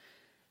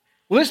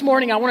Well, this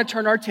morning I want to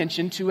turn our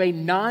attention to a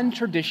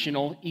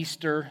non-traditional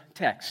Easter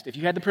text. If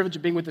you had the privilege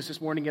of being with us this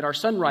morning at our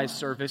sunrise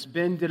service,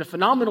 Ben did a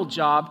phenomenal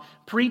job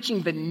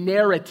preaching the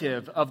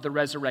narrative of the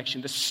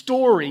resurrection, the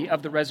story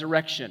of the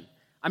resurrection.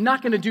 I'm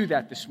not going to do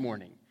that this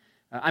morning.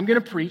 I'm going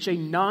to preach a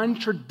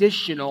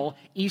non-traditional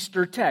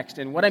Easter text.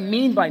 And what I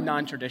mean by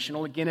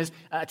non-traditional, again, is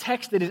a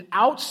text that is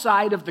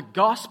outside of the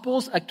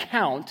Gospel's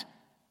account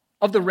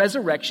of the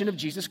resurrection of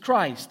Jesus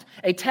Christ.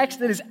 A text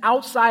that is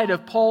outside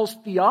of Paul's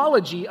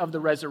theology of the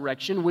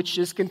resurrection, which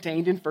is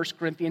contained in 1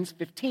 Corinthians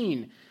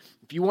 15.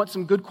 If you want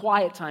some good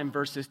quiet time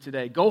verses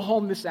today, go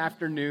home this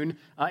afternoon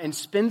and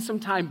spend some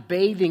time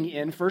bathing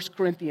in 1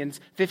 Corinthians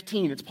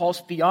 15. It's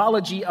Paul's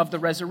theology of the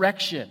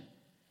resurrection.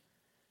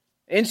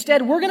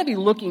 Instead, we're going to be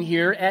looking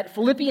here at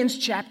Philippians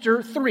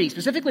chapter 3,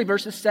 specifically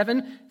verses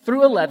 7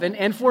 through 11.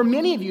 And for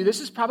many of you,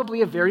 this is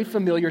probably a very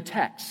familiar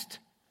text.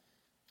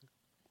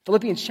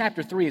 Philippians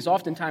chapter 3 is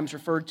oftentimes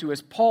referred to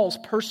as Paul's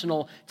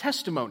personal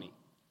testimony.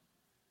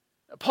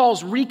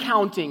 Paul's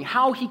recounting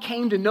how he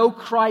came to know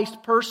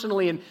Christ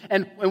personally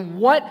and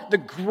what the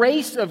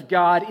grace of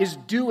God is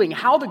doing,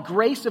 how the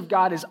grace of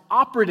God is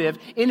operative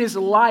in his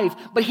life.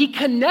 But he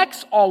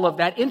connects all of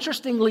that,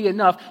 interestingly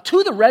enough,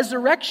 to the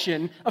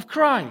resurrection of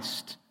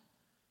Christ.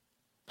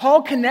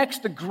 Paul connects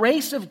the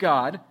grace of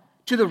God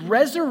to the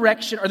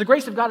resurrection, or the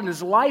grace of God in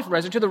his life,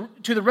 to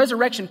the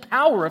resurrection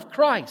power of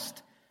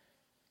Christ.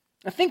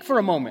 Now think for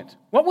a moment.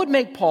 What would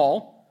make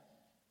Paul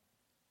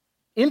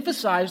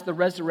emphasize the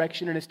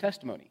resurrection in his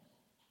testimony?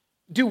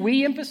 Do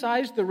we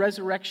emphasize the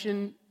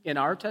resurrection in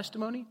our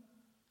testimony?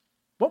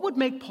 What would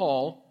make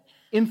Paul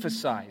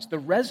emphasize the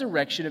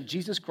resurrection of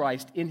Jesus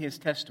Christ in his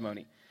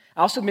testimony?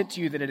 I'll submit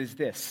to you that it is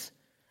this.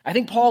 I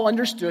think Paul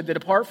understood that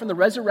apart from the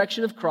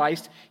resurrection of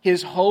Christ,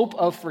 his hope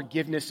of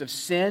forgiveness of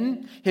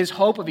sin, his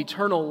hope of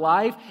eternal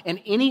life, and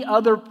any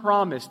other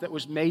promise that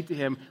was made to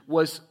him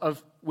was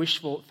of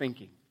wishful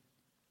thinking.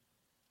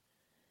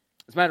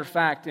 As a matter of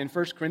fact, in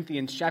 1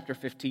 Corinthians chapter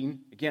 15,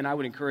 again, I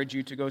would encourage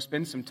you to go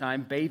spend some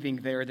time bathing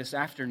there this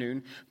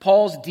afternoon.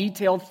 Paul's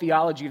detailed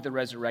theology of the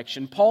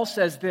resurrection. Paul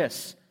says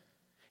this.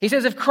 He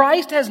says, if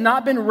Christ has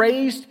not been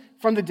raised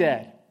from the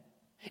dead,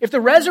 if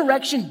the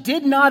resurrection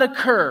did not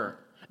occur,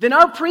 then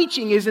our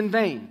preaching is in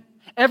vain.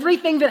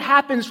 Everything that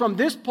happens from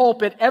this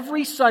pulpit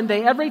every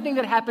Sunday, everything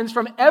that happens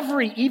from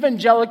every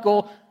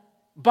evangelical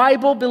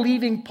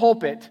Bible-believing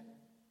pulpit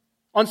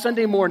on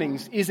Sunday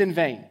mornings is in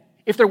vain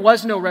if there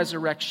was no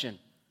resurrection.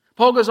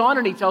 Paul goes on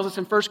and he tells us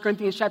in 1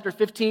 Corinthians chapter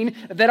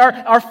 15 that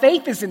our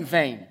faith is in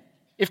vain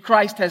if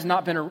Christ has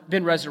not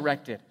been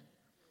resurrected.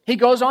 He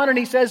goes on and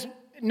he says,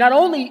 not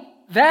only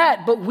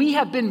that, but we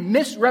have been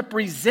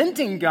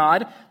misrepresenting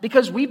God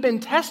because we've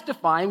been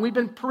testifying, we've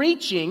been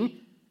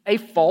preaching a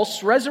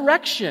false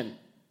resurrection.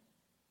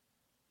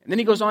 And then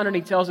he goes on and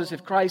he tells us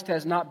if Christ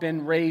has not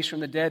been raised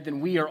from the dead, then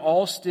we are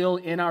all still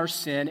in our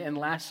sin. And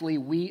lastly,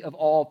 we of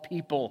all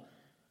people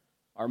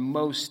are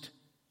most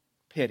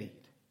pitied.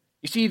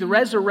 You see, the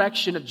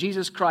resurrection of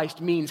Jesus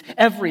Christ means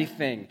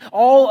everything.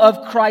 All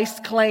of Christ's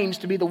claims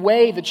to be the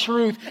way, the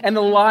truth, and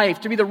the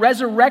life, to be the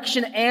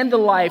resurrection and the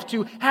life,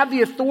 to have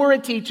the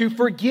authority to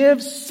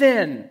forgive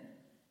sin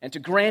and to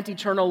grant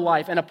eternal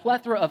life, and a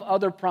plethora of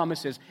other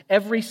promises.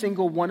 Every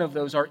single one of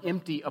those are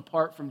empty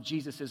apart from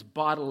Jesus'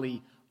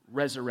 bodily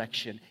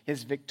resurrection,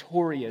 his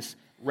victorious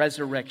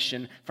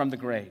resurrection from the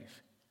grave.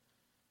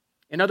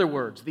 In other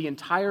words, the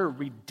entire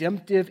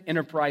redemptive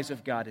enterprise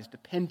of God is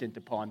dependent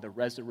upon the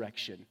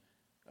resurrection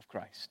of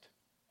Christ.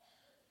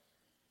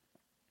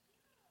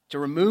 To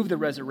remove the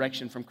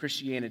resurrection from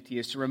Christianity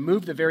is to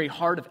remove the very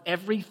heart of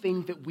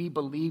everything that we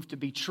believe to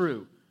be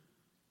true.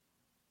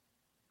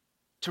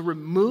 To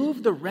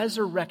remove the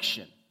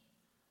resurrection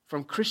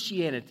from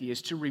Christianity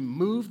is to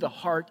remove the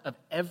heart of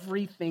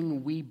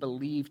everything we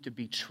believe to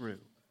be true.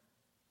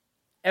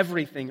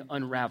 Everything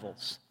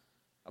unravels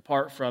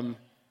apart from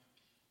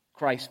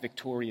Christ's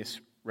victorious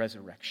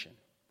resurrection.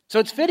 So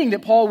it's fitting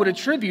that Paul would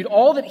attribute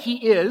all that he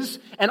is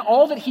and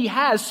all that he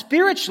has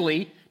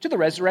spiritually to the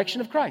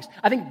resurrection of Christ.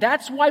 I think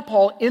that's why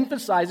Paul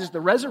emphasizes the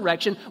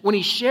resurrection when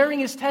he's sharing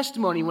his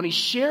testimony, when he's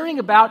sharing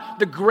about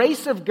the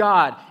grace of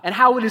God and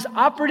how it is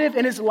operative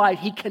in his life.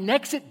 He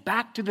connects it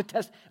back to the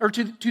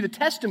to the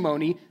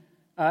testimony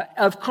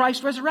of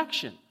Christ's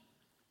resurrection.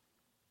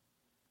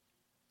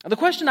 Now, the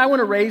question I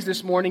want to raise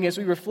this morning as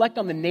we reflect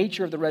on the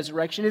nature of the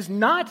resurrection is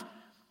not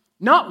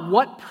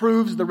what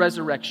proves the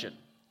resurrection.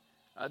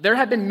 There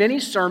have been many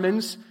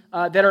sermons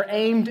that are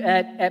aimed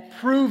at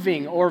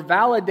proving or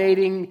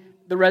validating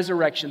the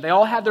resurrection. They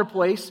all have their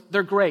place.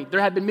 They're great. There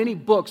have been many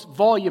books,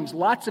 volumes,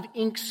 lots of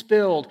ink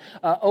spilled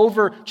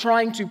over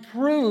trying to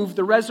prove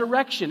the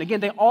resurrection. Again,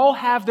 they all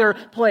have their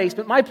place.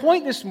 But my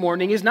point this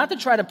morning is not to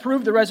try to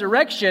prove the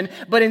resurrection,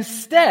 but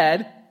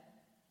instead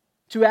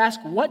to ask,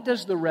 what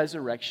does the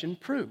resurrection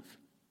prove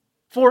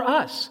for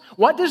us?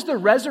 What does the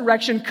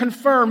resurrection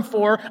confirm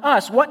for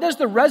us? What does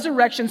the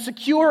resurrection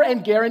secure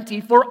and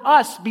guarantee for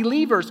us,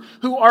 believers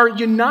who are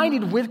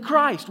united with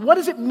Christ? What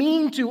does it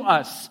mean to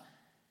us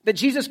that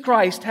Jesus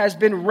Christ has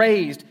been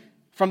raised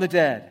from the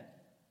dead?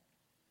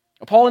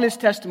 Paul in his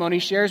testimony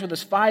shares with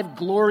us 5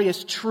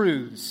 glorious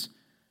truths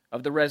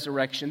of the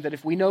resurrection that,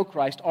 if we know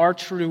Christ, are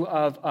true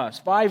of us.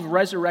 5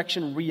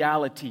 resurrection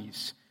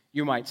realities,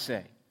 you might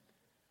say.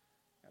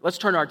 Let's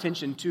turn our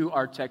attention to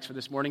our text for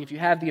this morning. If you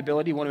have the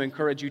ability, I want to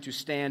encourage you to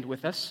stand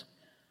with us.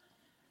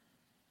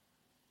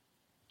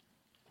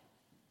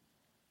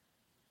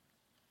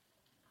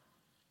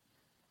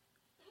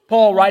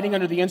 Paul, writing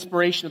under the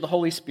inspiration of the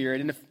Holy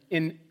Spirit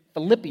in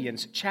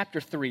Philippians chapter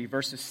 3,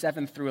 verses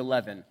 7 through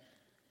 11,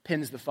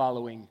 pens the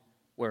following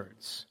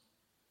words.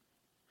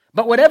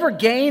 But whatever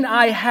gain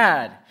I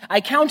had,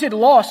 I counted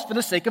loss for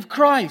the sake of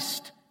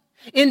Christ.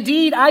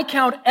 Indeed, I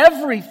count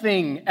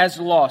everything as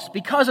loss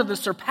because of the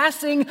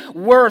surpassing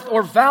worth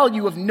or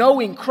value of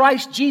knowing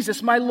Christ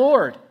Jesus my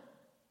Lord.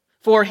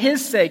 For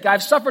His sake,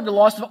 I've suffered the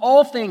loss of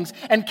all things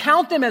and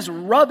count them as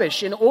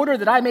rubbish in order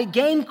that I may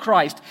gain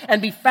Christ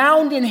and be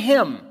found in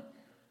Him,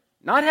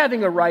 not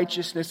having a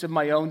righteousness of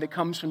my own that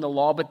comes from the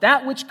law, but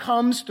that which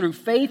comes through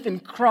faith in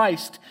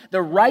Christ,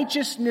 the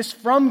righteousness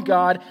from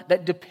God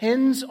that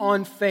depends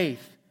on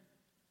faith,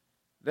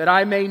 that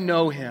I may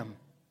know Him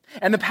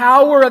and the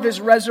power of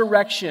His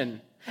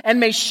resurrection, and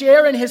may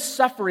share in His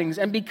sufferings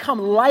and become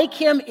like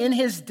Him in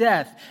His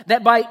death,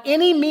 that by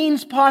any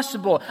means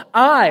possible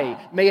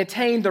I may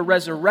attain the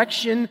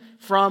resurrection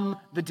from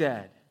the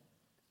dead.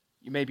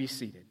 You may be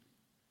seated.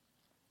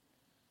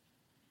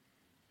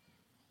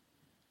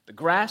 The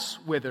grass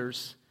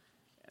withers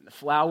and the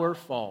flower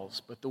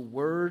falls, but the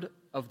word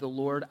of the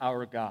Lord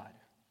our God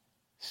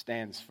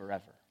stands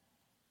forever.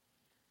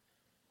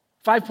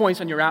 5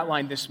 points on your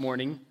outline this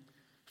morning.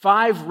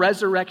 5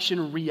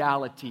 resurrection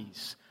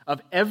realities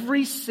of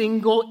every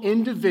single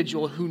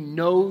individual who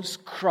knows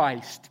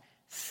Christ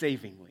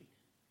savingly.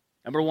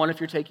 Number 1,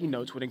 if you're taking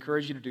notes, would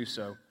encourage you to do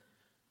so.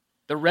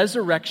 The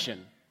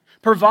resurrection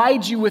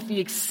provides you with the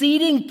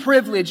exceeding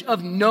privilege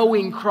of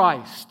knowing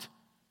Christ.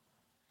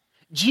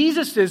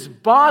 Jesus'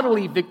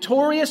 bodily,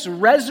 victorious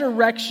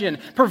resurrection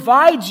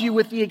provides you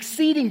with the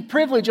exceeding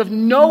privilege of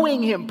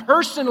knowing Him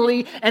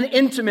personally and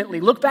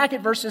intimately. Look back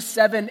at verses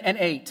 7 and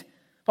 8.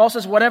 Paul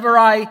says, whatever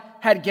I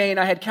had gained,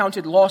 I had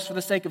counted loss for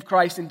the sake of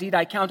Christ. Indeed,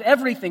 I count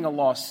everything a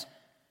loss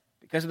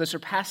because of the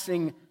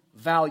surpassing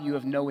value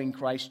of knowing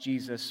Christ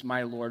Jesus,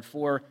 my Lord.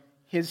 For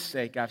His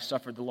sake, I've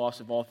suffered the loss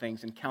of all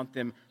things and count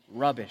them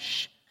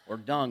rubbish or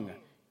dung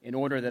in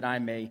order that I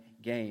may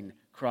gain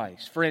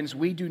Christ. Friends,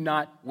 we do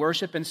not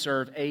worship and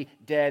serve a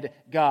dead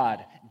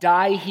God.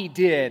 Die He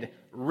did,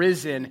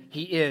 risen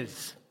He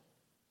is.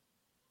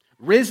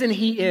 Risen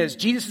He is.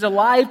 Jesus is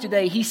alive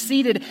today. He's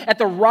seated at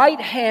the right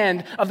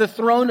hand of the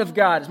throne of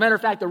God. As a matter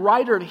of fact, the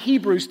writer of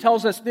Hebrews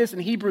tells us this in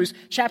Hebrews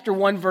chapter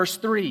 1, verse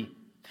 3.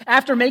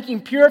 After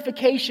making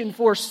purification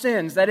for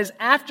sins, that is,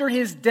 after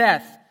His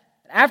death,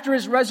 after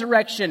His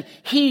resurrection,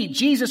 He,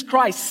 Jesus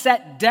Christ,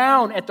 sat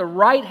down at the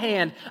right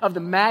hand of the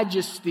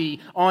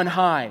Majesty on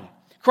high.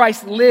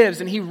 Christ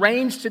lives and He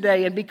reigns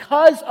today, and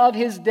because of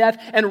His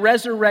death and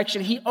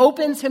resurrection, He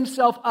opens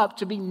Himself up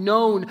to be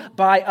known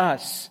by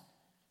us.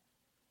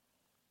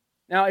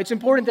 Now, it's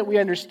important that we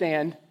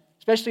understand,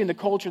 especially in the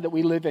culture that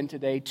we live in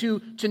today,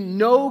 to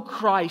know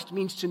Christ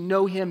means to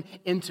know Him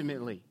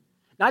intimately.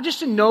 Not just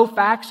to know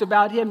facts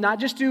about Him, not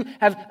just to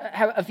have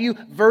a few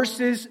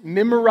verses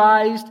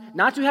memorized,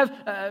 not to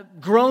have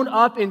grown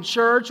up in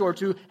church or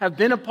to have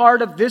been a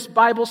part of this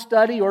Bible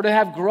study or to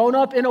have grown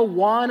up in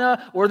Awana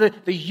or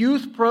the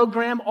youth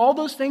program. All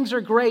those things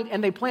are great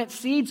and they plant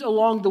seeds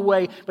along the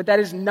way, but that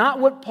is not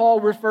what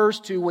Paul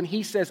refers to when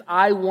he says,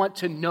 I want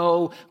to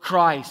know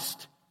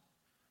Christ.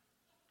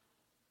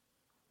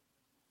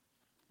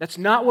 That's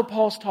not what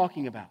Paul's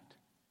talking about.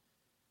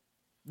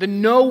 The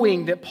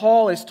knowing that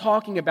Paul is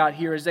talking about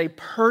here is a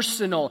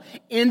personal,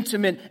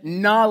 intimate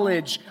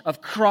knowledge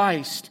of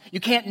Christ. You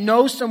can't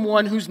know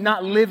someone who's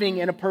not living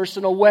in a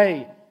personal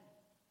way.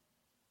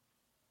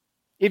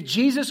 If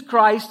Jesus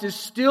Christ is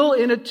still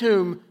in a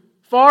tomb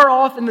far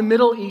off in the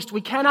Middle East,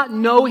 we cannot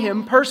know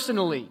Him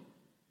personally.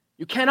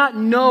 You cannot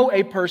know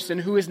a person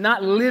who is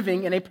not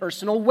living in a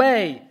personal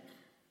way.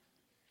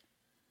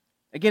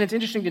 Again, it's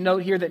interesting to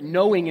note here that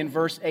knowing in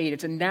verse 8,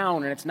 it's a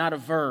noun and it's not a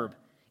verb.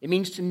 It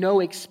means to know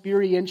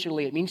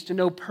experientially. It means to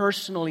know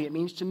personally. It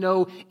means to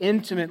know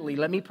intimately.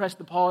 Let me press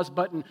the pause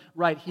button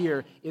right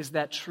here. Is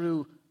that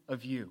true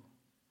of you?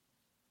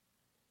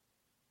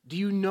 Do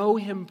you know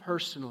Him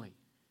personally?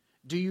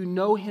 Do you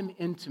know Him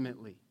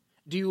intimately?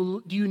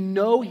 Do you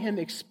know Him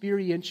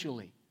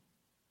experientially?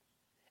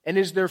 And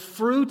is there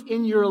fruit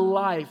in your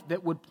life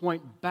that would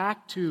point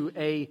back to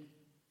a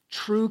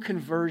true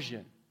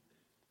conversion?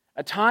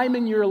 A time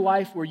in your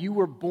life where you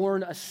were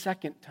born a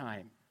second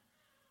time.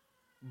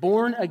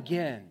 Born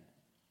again.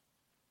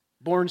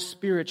 Born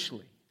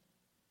spiritually.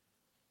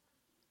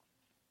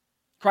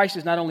 Christ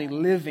is not only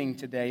living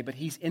today, but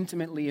He's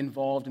intimately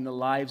involved in the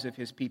lives of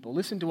His people.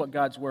 Listen to what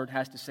God's Word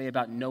has to say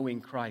about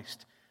knowing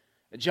Christ.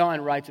 John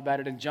writes about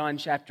it in John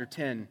chapter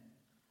 10.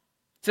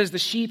 It says the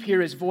sheep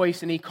hear his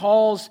voice, and he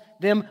calls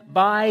them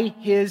by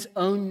his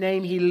own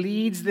name. He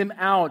leads them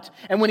out.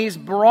 And when he's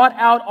brought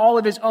out all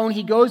of his own,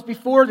 he goes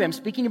before them,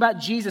 speaking about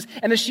Jesus.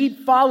 And the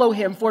sheep follow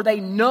him, for they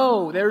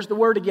know, there's the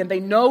word again, they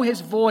know his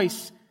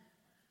voice.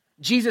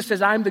 Jesus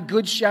says, I'm the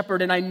good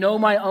shepherd, and I know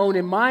my own,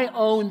 and my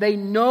own, they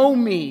know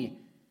me.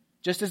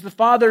 Just as the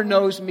Father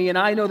knows me, and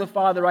I know the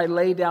Father, I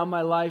lay down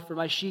my life for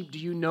my sheep. Do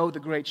you know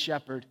the great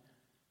shepherd?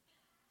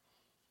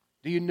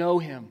 Do you know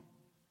him?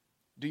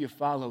 Do you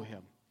follow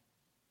him?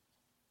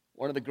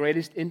 One of the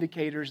greatest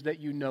indicators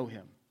that you know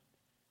him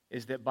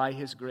is that by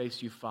his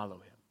grace you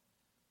follow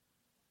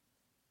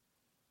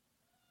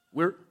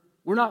him.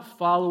 We're not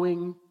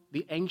following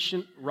the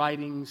ancient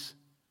writings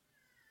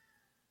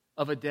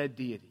of a dead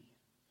deity.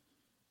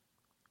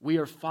 We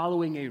are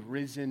following a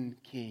risen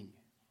king.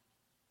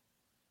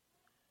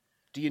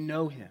 Do you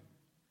know him?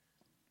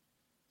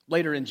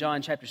 Later in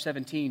John chapter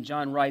 17,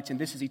 John writes, and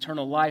this is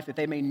eternal life, that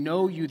they may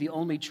know you, the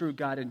only true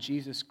God, and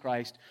Jesus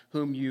Christ,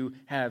 whom you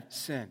have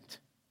sent.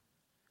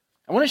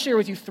 I want to share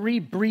with you 3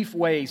 brief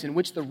ways in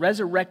which the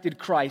resurrected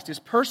Christ is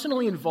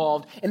personally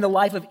involved in the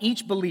life of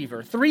each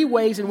believer. 3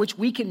 ways in which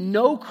we can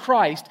know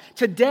Christ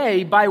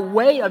today by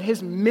way of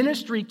his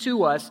ministry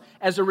to us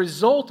as a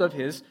result of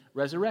his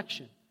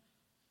resurrection.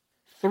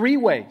 3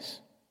 ways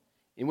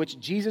in which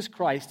Jesus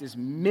Christ is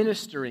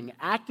ministering,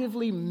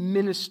 actively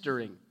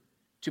ministering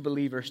to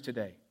believers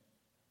today.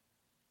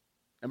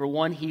 Number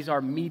 1, he's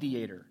our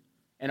mediator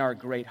and our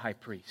great high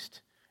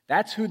priest.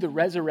 That's who the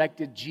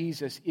resurrected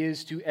Jesus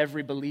is to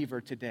every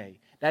believer today.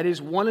 That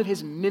is one of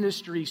his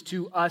ministries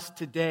to us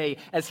today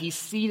as he's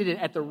seated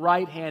at the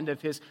right hand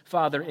of his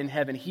Father in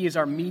heaven. He is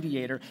our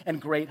mediator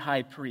and great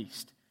high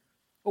priest.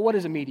 But what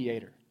is a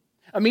mediator?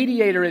 A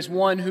mediator is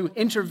one who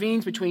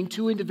intervenes between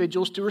 2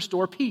 individuals to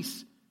restore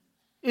peace.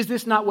 Is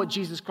this not what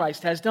Jesus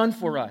Christ has done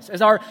for us?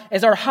 As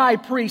our high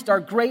priest, our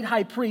great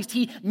high priest,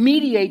 he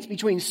mediates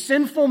between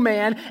sinful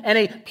man and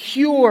a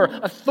pure,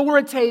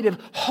 authoritative,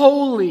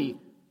 holy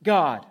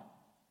God.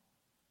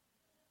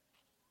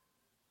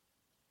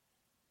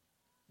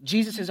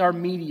 Jesus is our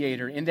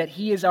mediator in that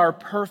he is our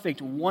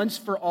perfect,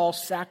 once-for-all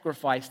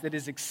sacrifice that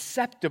is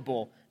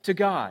acceptable to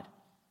God.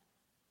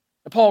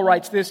 Paul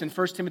writes this in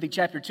 1 Timothy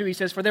chapter 2. He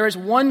says, for there is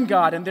one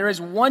God and there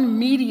is one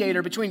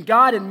mediator between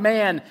God and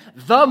man,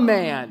 the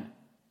man,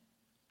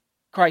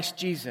 Christ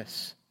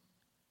Jesus.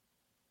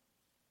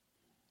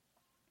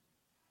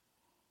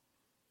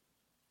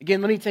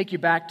 Again, let me take you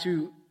back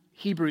to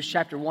Hebrews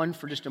chapter 1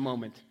 for just a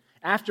moment.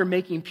 After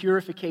making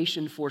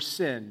purification for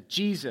sin,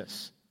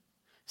 Jesus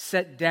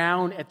sat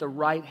down at the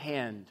right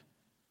hand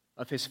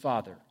of his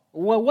Father.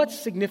 Well, what's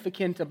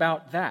significant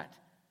about that?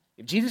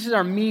 If Jesus is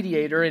our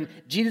mediator and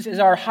Jesus is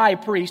our high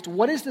priest,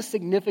 what is the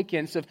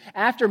significance of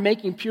after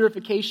making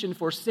purification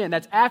for sin?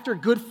 That's after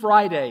Good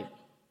Friday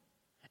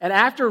and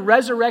after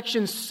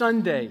Resurrection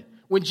Sunday,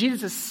 when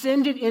Jesus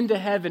ascended into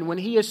heaven, when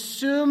he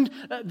assumed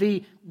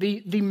the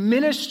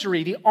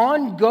ministry, the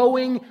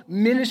ongoing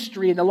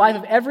ministry in the life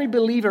of every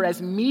believer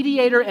as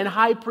mediator and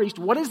high priest,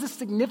 what is the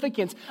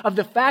significance of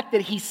the fact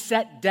that he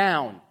sat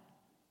down?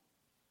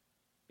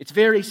 It's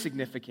very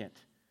significant.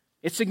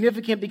 It's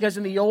significant because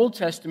in the Old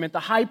Testament, the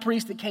high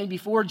priest that came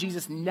before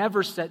Jesus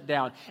never sat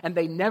down, and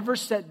they never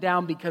sat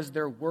down because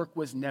their work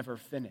was never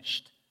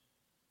finished.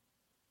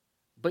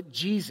 But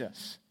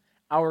Jesus,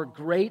 our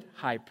great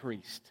high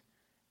priest,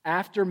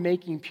 after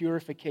making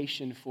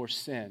purification for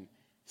sin,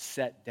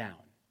 sat down.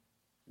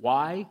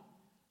 Why?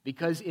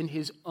 Because in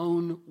his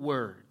own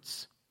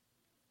words,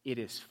 it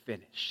is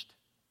finished.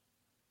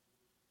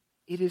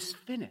 It is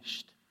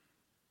finished.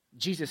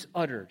 Jesus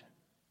uttered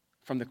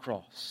from the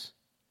cross.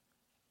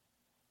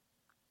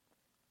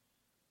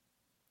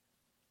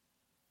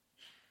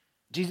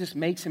 Jesus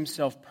makes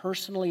himself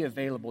personally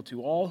available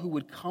to all who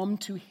would come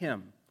to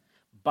him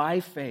by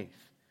faith.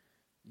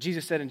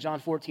 Jesus said in John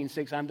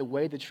 14:6, I'm the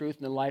way, the truth,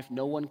 and the life.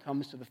 No one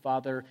comes to the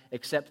Father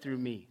except through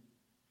me.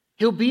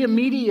 He'll be a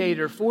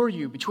mediator for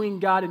you between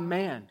God and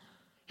man.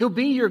 He'll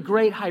be your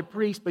great high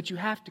priest, but you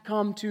have to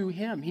come to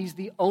him. He's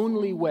the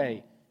only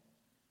way,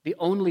 the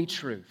only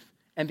truth,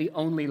 and the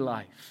only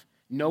life.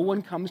 No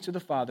one comes to the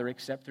Father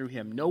except through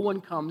him. No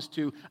one comes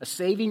to a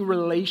saving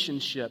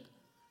relationship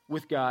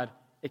with God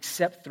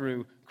except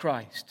through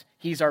Christ.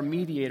 He's our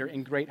mediator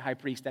and great high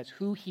priest. That's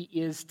who he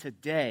is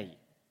today,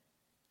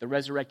 the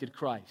resurrected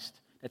Christ.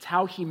 That's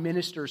how he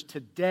ministers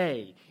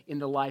today in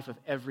the life of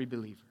every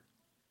believer.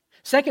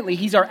 Secondly,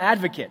 he's our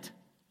advocate.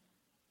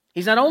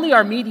 He's not only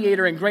our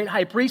mediator and great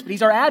high priest, but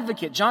he's our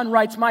advocate. John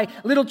writes, my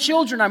little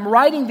children, I'm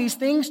writing these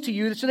things to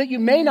you so that you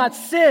may not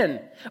sin.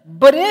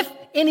 But if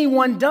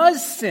anyone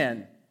does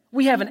sin,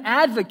 we have an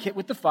advocate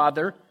with the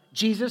Father,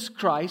 Jesus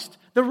Christ,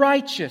 the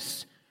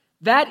righteous.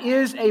 That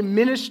is a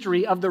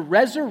ministry of the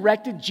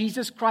resurrected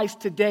Jesus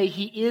Christ today.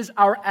 He is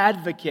our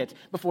advocate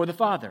before the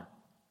Father.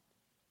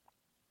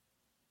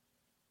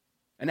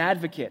 An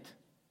advocate.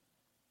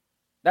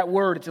 That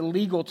word, it's a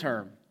legal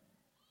term.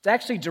 It's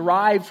actually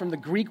derived from the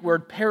Greek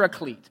word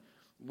paraclete,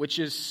 which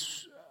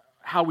is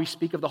how we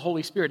speak of the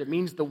Holy Spirit. It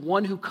means the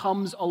one who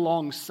comes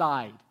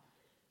alongside.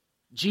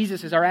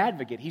 Jesus is our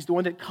advocate. He's the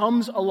one that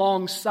comes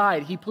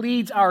alongside. He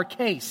pleads our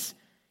case.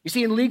 You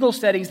see, in legal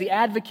settings, the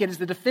advocate is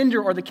the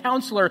defender or the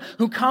counselor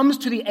who comes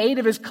to the aid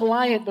of his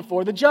client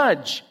before the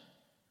judge.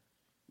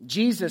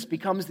 Jesus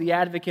becomes the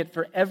advocate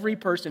for every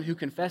person who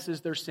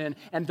confesses their sin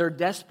and their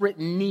desperate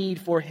need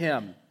for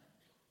him.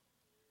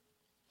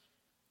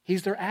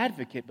 He's their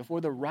advocate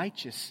before the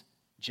righteous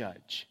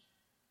judge.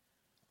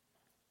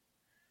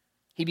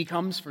 He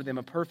becomes for them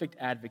a perfect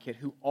advocate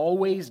who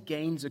always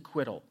gains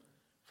acquittal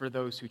for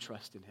those who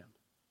trust in him.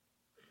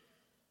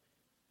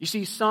 You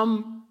see,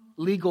 some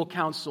legal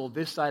counsel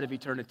this side of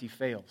eternity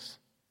fails.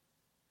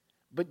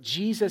 But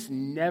Jesus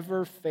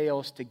never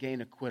fails to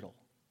gain acquittal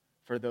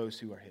for those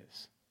who are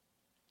his.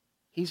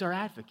 He's our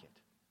advocate.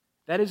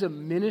 That is a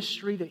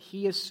ministry that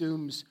he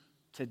assumes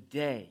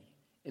today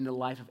in the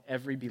life of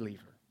every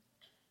believer.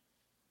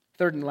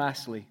 Third and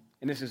lastly,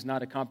 and this is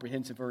not a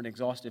comprehensive or an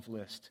exhaustive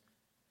list,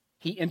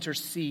 he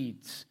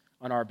intercedes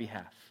on our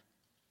behalf.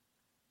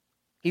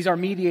 He's our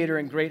mediator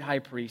and great high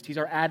priest. He's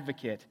our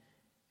advocate,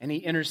 and he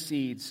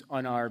intercedes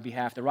on our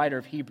behalf. The writer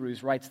of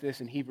Hebrews writes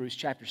this in Hebrews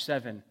chapter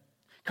 7.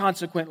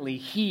 Consequently,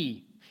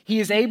 he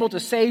is able to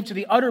save to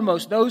the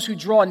uttermost those who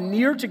draw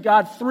near to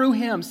God through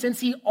him, since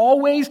he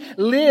always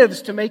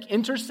lives to make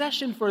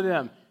intercession for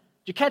them. Did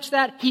you catch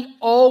that? He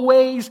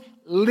always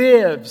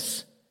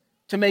lives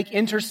to make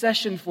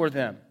intercession for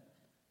them.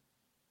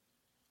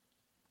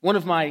 One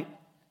of my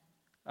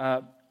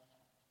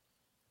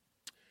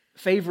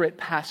favorite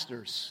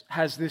pastors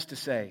has this to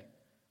say.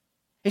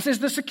 He says,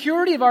 the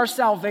security of our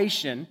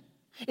salvation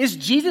is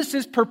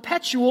Jesus'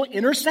 perpetual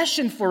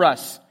intercession for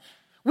us.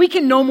 We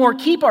can no more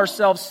keep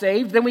ourselves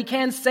saved than we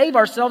can save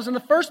ourselves in the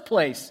first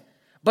place.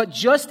 But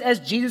just as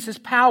Jesus'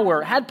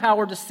 had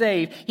power to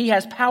save, he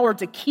has power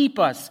to keep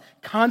us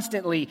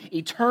constantly,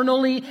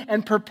 eternally,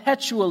 and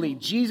perpetually.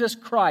 Jesus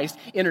Christ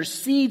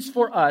intercedes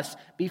for us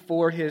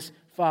before his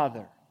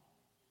Father.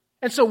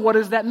 And so what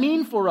does that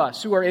mean for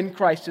us who are in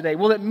Christ today?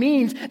 Well, it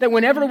means that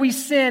whenever we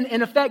sin,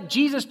 in effect,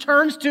 Jesus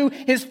turns to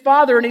his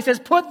Father and he says,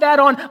 put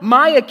that on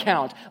my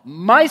account.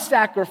 My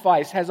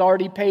sacrifice has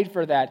already paid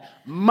for that.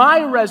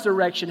 My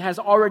resurrection has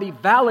already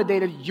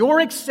validated your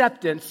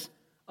acceptance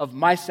of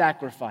my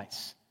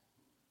sacrifice.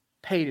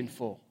 Paid in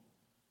full.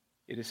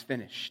 It is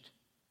finished.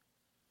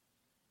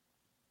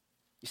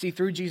 You see,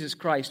 through Jesus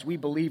Christ, we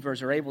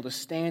believers are able to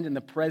stand in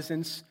the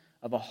presence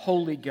of a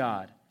holy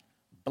God,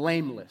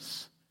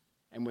 blameless,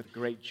 and with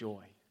great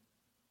joy.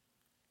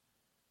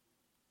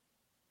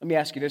 Let me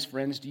ask you this,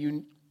 friends. Do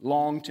you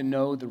long to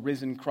know the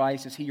risen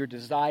Christ? Is he your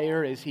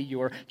desire? Is he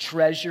your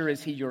treasure?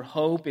 Is he your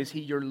hope? Is he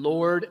your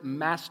Lord,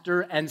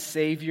 Master, and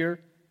Savior?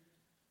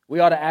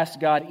 We ought to ask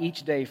God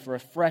each day for a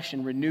fresh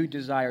and renewed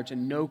desire to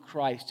know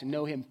Christ, to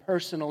know him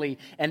personally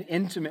and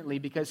intimately,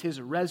 because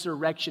his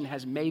resurrection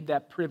has made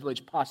that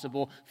privilege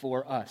possible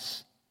for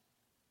us.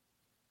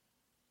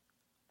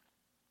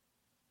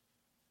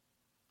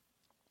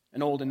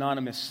 An old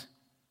anonymous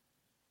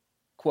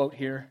quote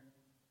here.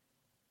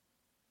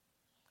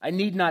 I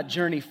need not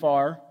journey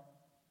far,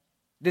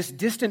 this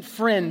distant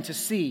friend to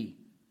see.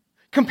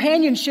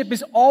 Companionship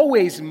is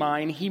always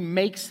mine. He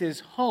makes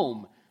his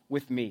home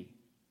with me.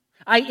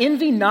 I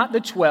envy not the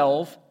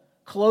 12.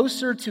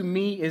 Closer to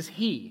me is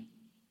he.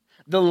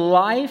 The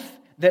life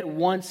that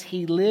once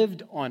he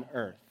lived on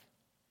earth,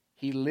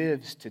 he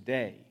lives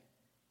today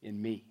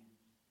in me.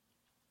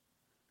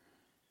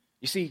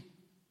 You see,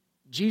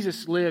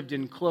 Jesus lived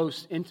in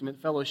close,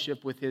 intimate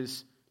fellowship with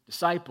his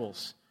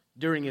disciples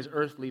during his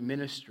earthly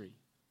ministry.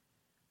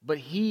 But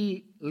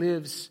he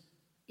lives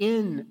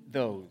in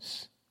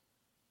those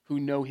who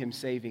know him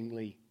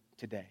savingly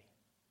today.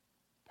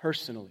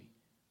 Personally,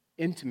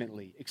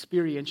 intimately,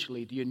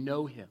 experientially, do you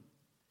know him?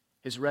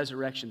 His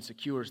resurrection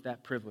secures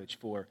that privilege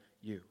for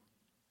you.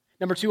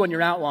 Number 2 on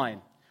your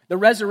outline, the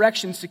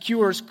resurrection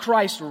secures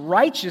Christ's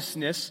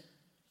righteousness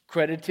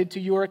credited to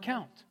your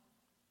account.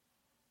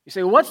 You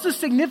say, what's the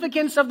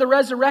significance of the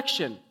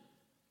resurrection?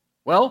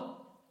 Well,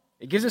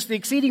 it gives us the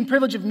exceeding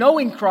privilege of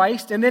knowing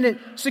Christ, and then it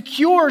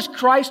secures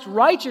Christ's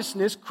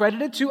righteousness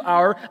credited to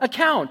our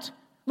account.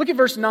 Look at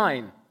verse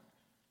 9.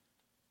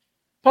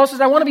 Paul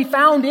says, I want to be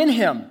found in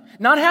him,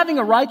 not having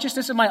a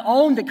righteousness of my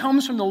own that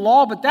comes from the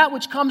law, but that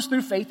which comes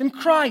through faith in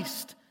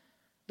Christ.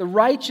 The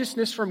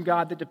righteousness from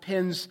God that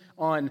depends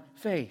on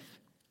faith.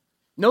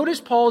 Notice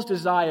Paul's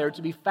desire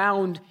to be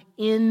found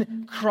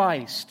in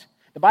Christ.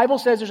 The Bible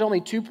says there's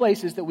only 2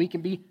 places that we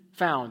can be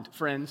found,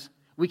 friends.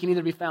 We can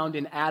either be found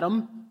in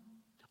Adam,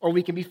 or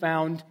we can be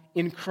found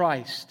in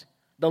Christ,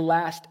 the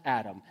last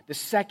Adam, the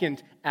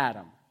second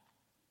Adam.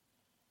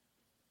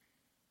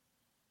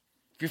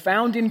 If you're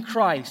found in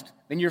Christ,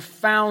 then you're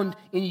found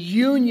in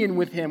union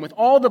with him, with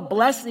all the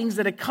blessings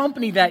that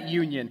accompany that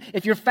union.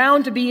 If you're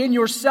found to be in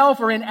yourself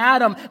or in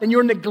Adam, then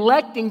you're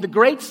neglecting the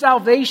great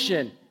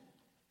salvation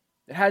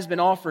that has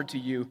been offered to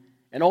you,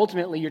 and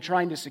ultimately you're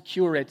trying to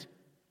secure it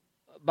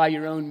by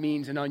your own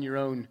means and on your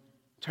own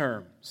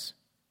terms.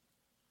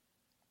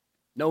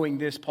 Knowing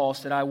this, Paul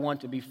said, I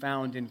want to be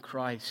found in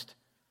Christ.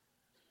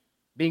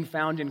 Being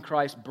found in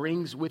Christ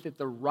brings with it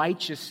the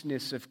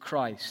righteousness of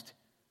Christ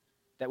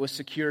that was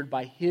secured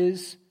by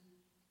his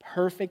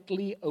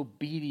perfectly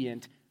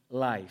obedient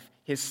life,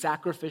 his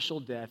sacrificial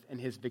death, and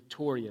his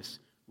victorious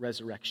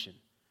resurrection.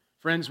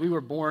 Friends, we were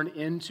born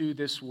into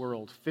this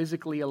world,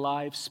 physically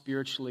alive,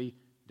 spiritually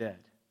dead.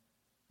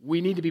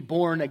 We need to be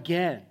born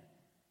again.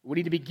 We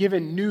need to be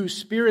given new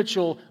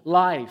spiritual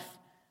life,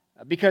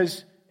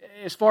 because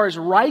as far as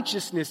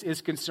righteousness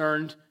is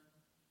concerned,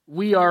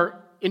 we are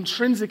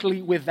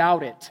intrinsically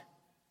without it.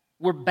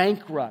 We're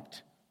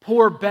bankrupt,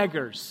 poor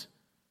beggars,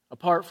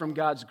 apart from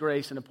God's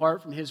grace and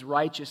apart from his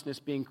righteousness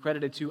being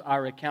credited to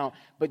our account.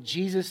 But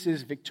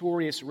Jesus'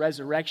 victorious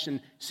resurrection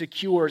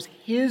secures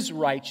his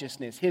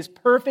righteousness, his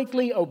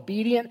perfectly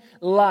obedient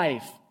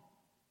life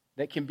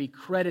that can be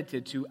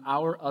credited to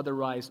our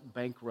otherwise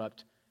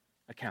bankrupt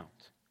account.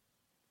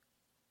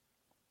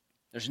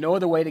 There's no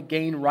other way to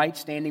gain right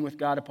standing with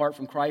God apart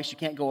from Christ. You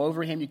can't go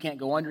over him. You can't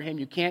go under him.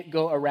 You can't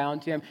go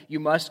around him.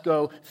 You must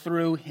go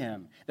through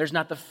him. There's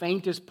not the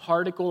faintest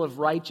particle of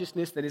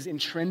righteousness that is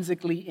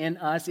intrinsically in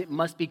us. It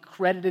must be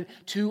credited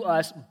to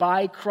us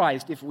by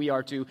Christ if we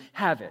are to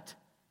have it.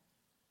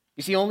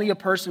 You see, only a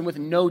person with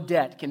no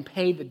debt can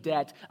pay the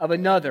debt of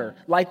another.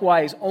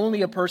 Likewise,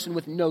 only a person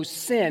with no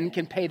sin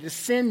can pay the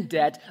sin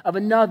debt of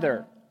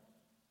another.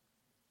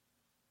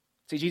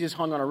 See, Jesus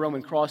hung on a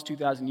Roman cross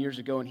 2,000 years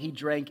ago, and he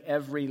drank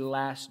every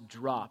last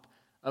drop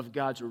of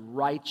God's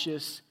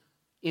righteous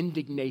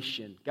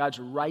indignation, God's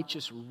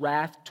righteous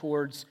wrath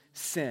towards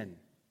sin,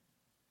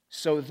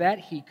 so that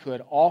he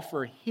could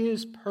offer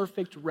his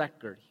perfect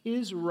record,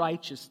 his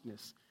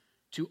righteousness,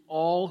 to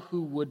all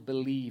who would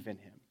believe in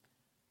him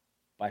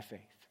by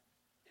faith.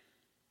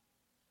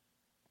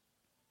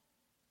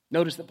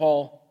 Notice that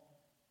Paul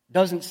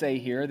doesn't say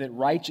here that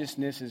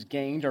righteousness is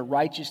gained or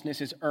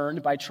righteousness is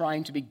earned by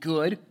trying to be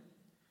good.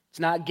 It's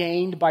not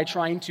gained by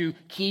trying to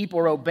keep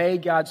or obey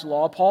God's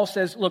law. Paul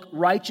says, look,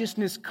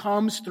 righteousness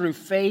comes through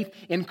faith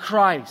in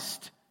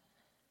Christ.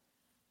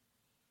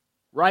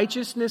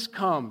 Righteousness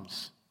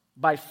comes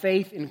by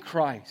faith in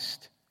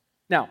Christ.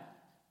 Now,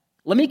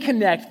 let me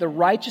connect the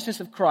righteousness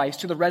of Christ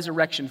to the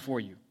resurrection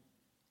for you.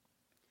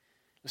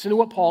 Listen to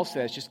what Paul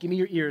says. Just give me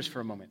your ears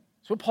for a moment.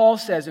 It's what Paul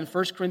says in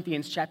 1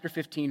 Corinthians chapter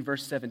 15,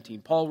 verse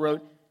 17. Paul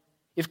wrote,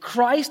 if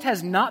Christ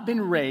has not been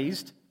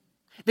raised,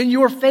 then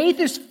your faith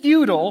is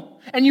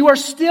futile and you are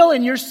still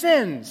in your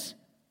sins.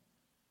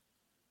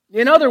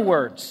 In other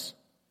words,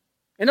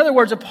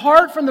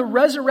 apart from the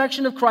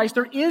resurrection of Christ,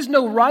 there is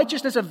no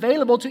righteousness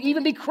available to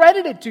even be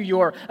credited to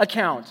your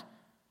account.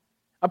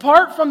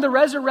 Apart from the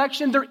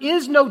resurrection, there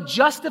is no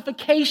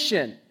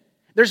justification.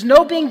 There's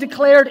no being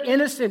declared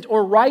innocent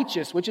or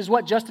righteous, which is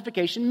what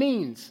justification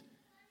means.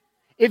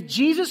 If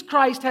Jesus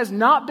Christ has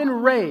not been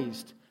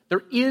raised,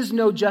 there is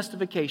no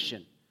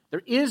justification.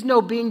 There is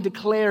no being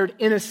declared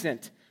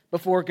innocent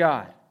before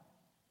God.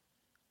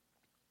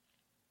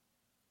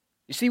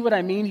 You see what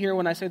I mean here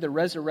when I say the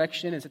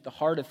resurrection is at the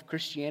heart of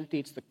Christianity?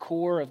 It's the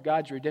core of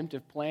God's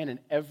redemptive plan and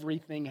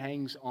everything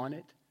hangs on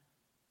it.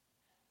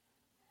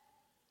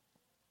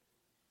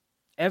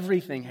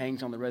 Everything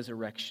hangs on the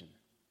resurrection.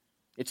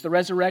 It's the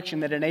resurrection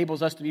that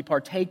enables us to be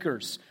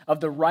partakers of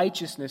the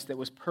righteousness that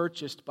was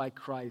purchased by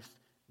Christ's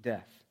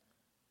death.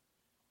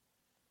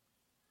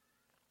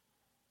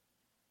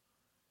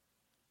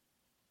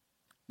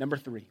 Number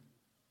 3,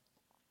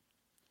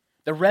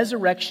 the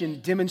resurrection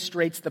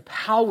demonstrates the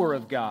power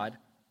of God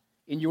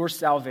in your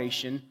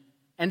salvation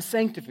and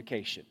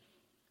sanctification.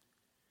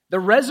 The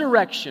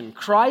resurrection,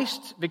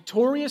 Christ's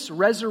victorious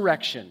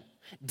resurrection,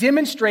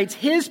 demonstrates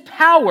his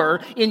power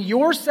in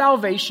your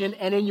salvation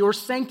and in your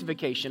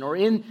sanctification, or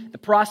in the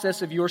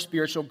process of your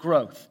spiritual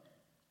growth.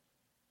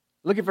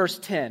 Look at verse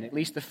 10, at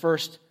least the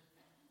first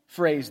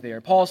phrase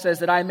there. Paul says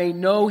that I may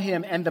know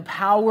him and the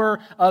power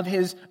of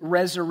his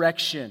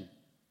resurrection.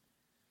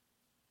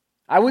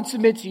 I would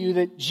submit to you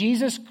that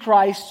Jesus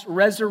Christ's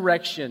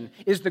resurrection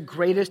is the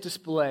greatest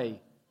display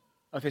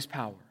of his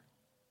power.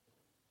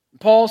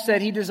 Paul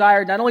said he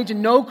desired not only to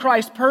know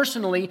Christ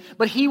personally,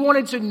 but he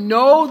wanted to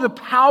know the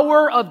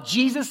power of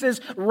Jesus'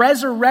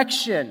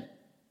 resurrection.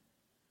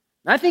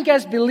 And I think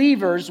as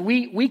believers,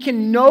 we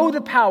can know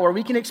the power,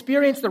 we can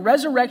experience the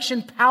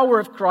resurrection power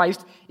of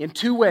Christ in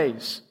 2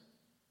 ways.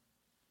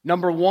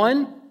 Number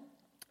 1,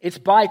 it's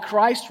by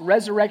Christ's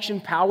resurrection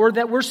power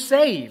that we're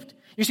saved.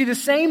 You see, the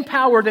same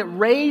power that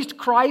raised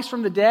Christ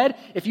from the dead,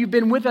 if you've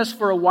been with us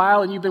for a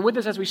while and you've been with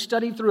us as we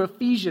studied through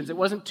Ephesians, it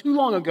wasn't too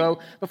long ago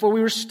before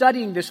we were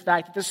studying this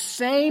fact, that the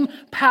same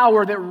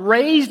power that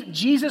raised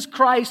Jesus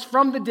Christ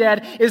from the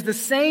dead is the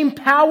same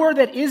power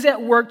that is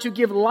at work to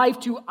give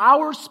life to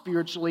our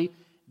spiritually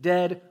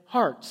dead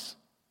hearts.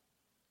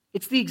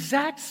 It's the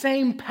exact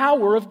same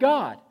power of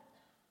God.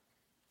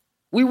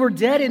 We were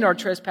dead in our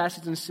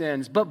trespasses and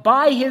sins, but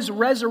by his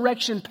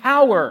resurrection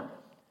power,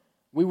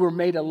 we were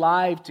made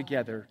alive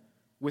together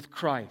with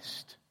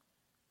Christ.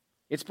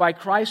 It's by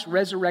Christ's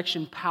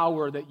resurrection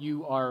power that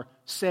you are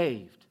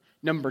saved.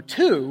 Number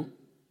 2,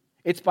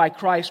 it's by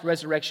Christ's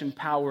resurrection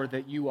power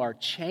that you are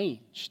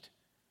changed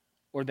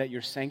or that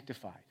you're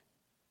sanctified.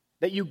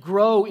 That you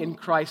grow in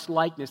Christ's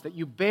likeness, that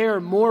you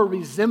bear more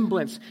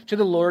resemblance to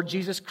the Lord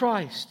Jesus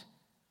Christ.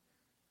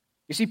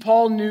 You see,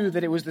 Paul knew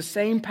that it was the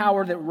same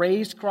power that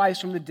raised Christ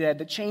from the dead,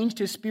 that changed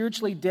his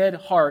spiritually dead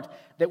heart,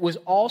 that was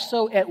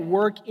also at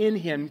work in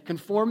him,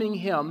 conforming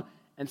him,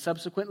 and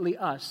subsequently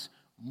us,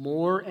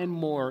 more and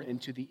more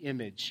into the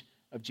image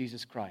of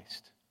Jesus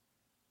Christ.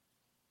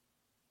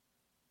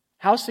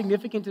 How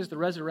significant is the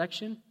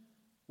resurrection?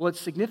 Well, it's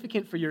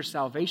significant for your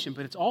salvation,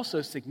 but it's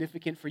also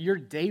significant for your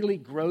daily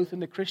growth in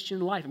the Christian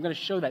life. I'm going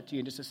to show that to you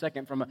in just a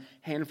second from a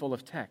handful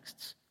of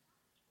texts.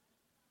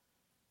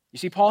 You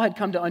see, Paul had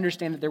come to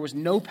understand that there was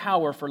no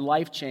power for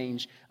life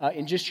change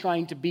in just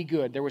trying to be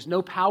good. There was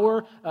no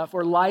power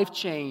for life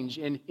change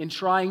in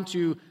trying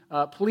to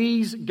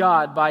please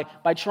God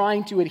by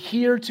trying to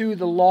adhere to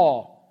the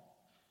law.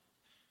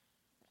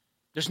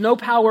 There's no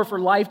power for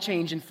life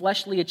change in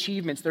fleshly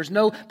achievements. There's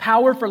no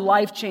power for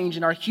life change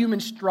in our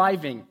human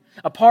striving.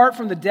 Apart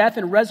from the death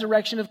and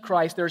resurrection of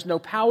Christ, there's no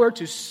power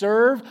to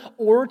serve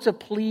or to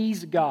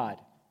please God.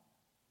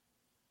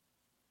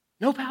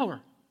 No power.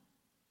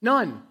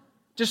 None.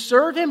 To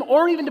serve Him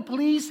or even to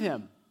please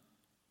Him.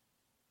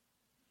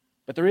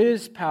 But there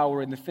is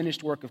power in the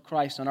finished work of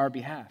Christ on our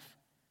behalf.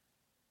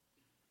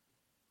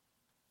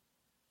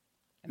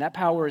 And that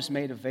power is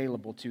made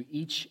available to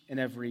each and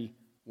every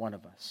one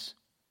of us.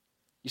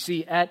 You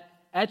see,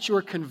 at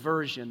your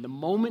conversion, the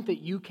moment that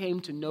you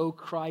came to know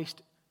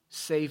Christ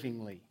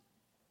savingly,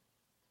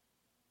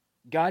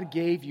 God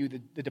gave you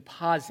the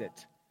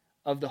deposit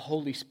of the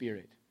Holy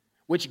Spirit,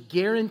 which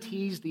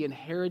guarantees the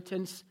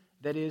inheritance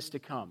that is to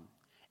come.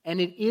 And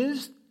it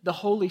is the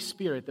Holy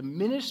Spirit, the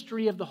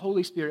ministry of the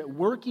Holy Spirit,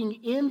 working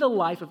in the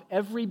life of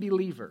every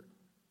believer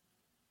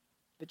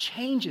that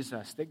changes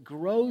us, that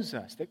grows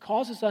us, that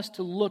causes us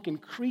to look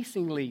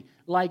increasingly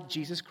like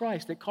Jesus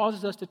Christ, that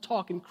causes us to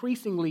talk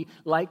increasingly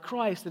like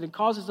Christ, that it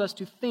causes us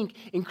to think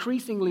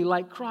increasingly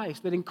like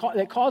Christ,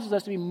 that causes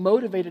us to be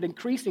motivated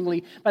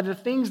increasingly by the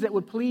things that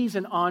would please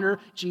and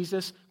honor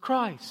Jesus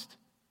Christ.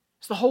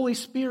 It's the Holy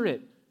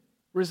Spirit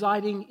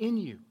residing in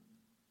you.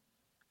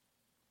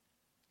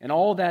 And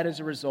all that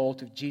is a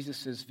result of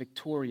Jesus'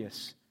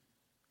 victorious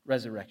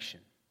resurrection.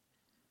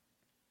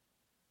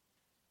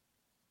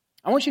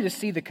 I want you to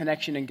see the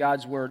connection in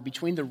God's Word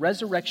between the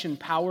resurrection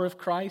power of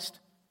Christ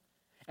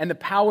and the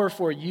power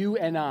for you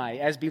and I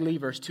as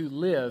believers to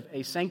live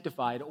a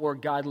sanctified or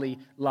godly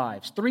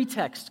lives. 3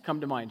 texts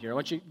come to mind here. I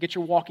want you to get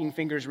your walking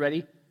fingers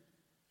ready.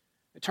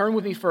 Turn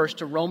with me first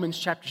to Romans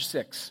chapter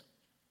 6.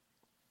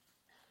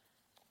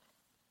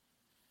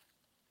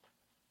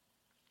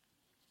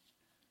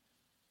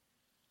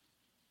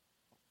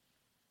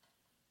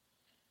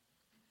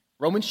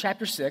 Romans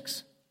chapter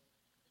 6,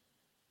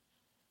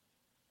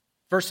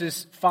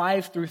 verses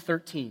 5 through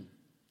 13.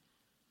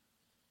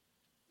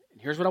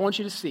 And here's what I want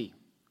you to see.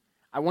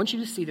 I want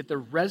you to see that the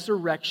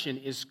resurrection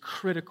is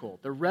critical.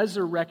 The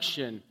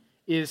resurrection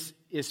is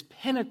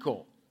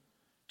pinnacle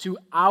to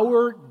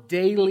our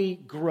daily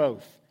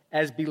growth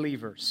as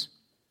believers.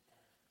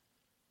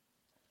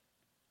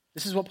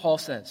 This is what Paul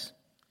says.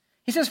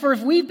 He says, "For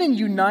if we've been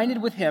united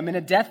with Him in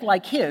a death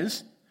like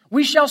His,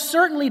 we shall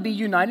certainly be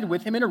united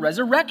with Him in a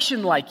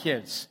resurrection like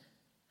His.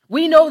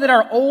 We know that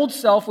our old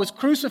self was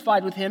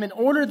crucified with Him in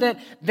order that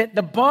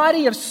the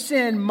body of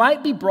sin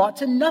might be brought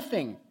to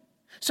nothing,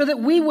 so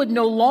that we would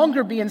no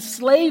longer be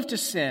enslaved to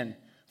sin.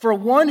 For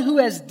one who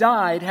has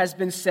died has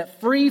been set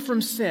free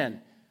from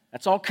sin."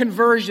 That's all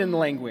conversion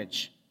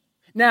language.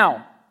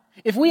 Now,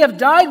 if we have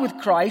died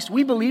with Christ,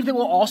 we believe that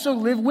we'll also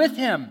live with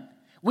Him.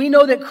 We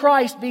know that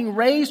Christ, being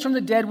raised from the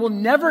dead, will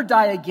never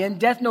die again.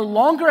 Death no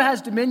longer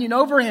has dominion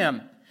over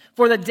Him.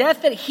 For the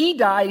death that He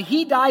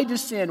died to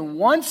sin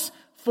once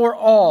for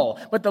all.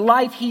 But the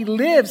life He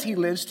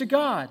lives to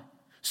God.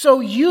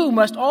 So you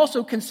must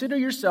also consider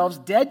yourselves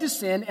dead to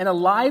sin and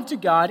alive to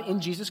God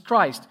in Jesus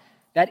Christ.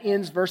 That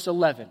ends verse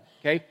 11.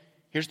 Okay?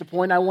 Here's the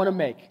point I want to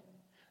make.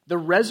 The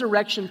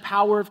resurrection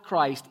power of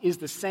Christ is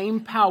the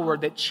same power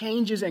that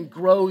changes and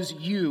grows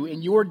you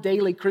in your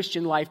daily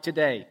Christian life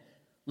today.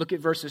 Look at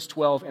verses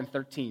 12 and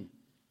 13.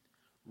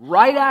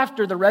 Right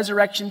after the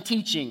resurrection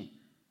teaching,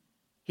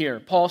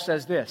 here, Paul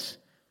says this,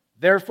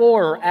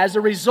 "Therefore, as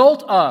a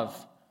result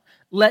of,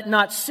 let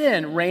not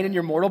sin reign in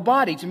your mortal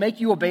body to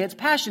make you obey its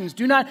passions.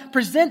 Do not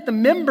present the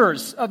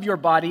members of your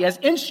body as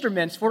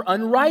instruments for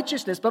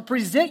unrighteousness, but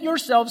present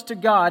yourselves to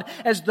God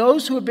as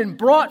those who have been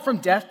brought from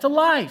death to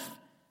life,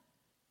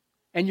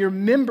 and your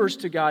members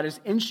to God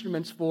as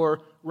instruments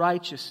for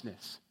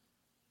righteousness."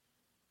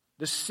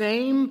 The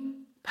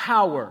same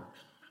power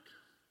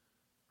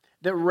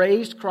that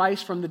raised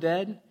Christ from the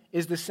dead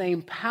is the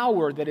same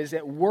power that is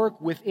at work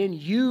within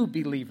you,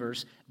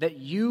 believers, that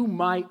you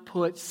might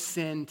put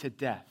sin to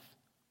death.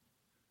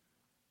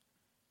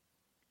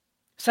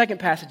 Second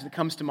passage that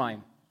comes to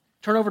mind.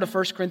 Turn over to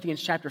 1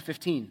 Corinthians chapter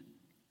 15.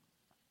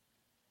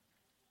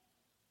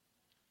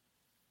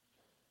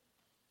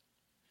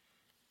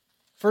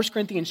 1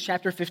 Corinthians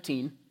chapter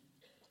 15.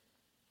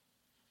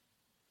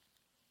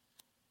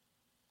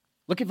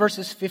 Look at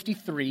verses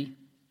 53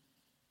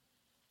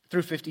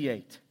 through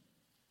 58.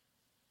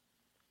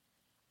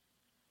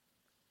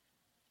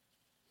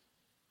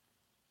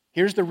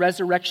 Here's the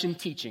resurrection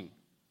teaching.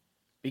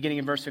 beginning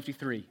in verse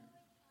 53.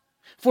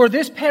 For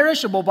this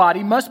perishable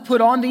body must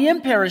put on the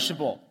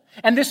imperishable,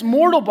 and this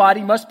mortal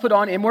body must put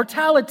on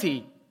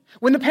immortality.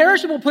 When the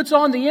perishable puts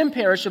on the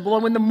imperishable,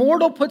 and when the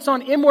mortal puts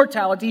on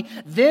immortality,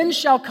 then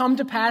shall come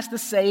to pass the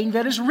saying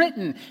that is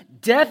written,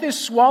 Death is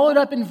swallowed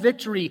up in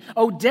victory.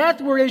 O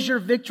death, where is your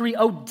victory?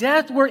 O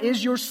death, where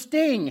is your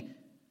sting?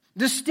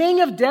 The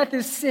sting of death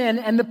is sin,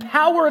 and the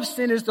power of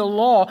sin is the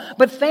law.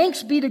 But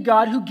thanks be to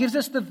God who gives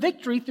us the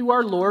victory through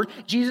our Lord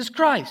Jesus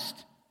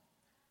Christ.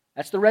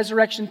 That's the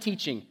resurrection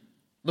teaching.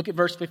 Look at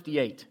verse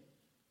 58.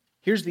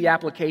 Here's the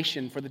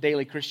application for the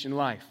daily Christian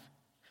life.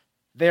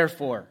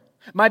 Therefore,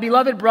 my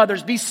beloved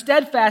brothers, be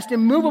steadfast,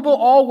 immovable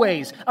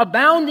always,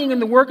 abounding in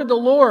the work of the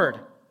Lord,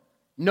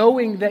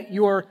 knowing that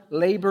your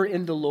labor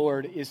in the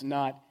Lord is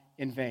not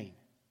in vain.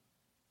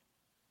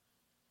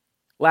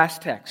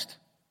 Last text,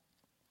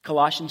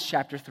 Colossians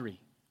chapter 3.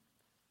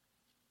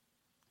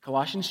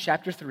 Colossians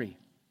chapter 3.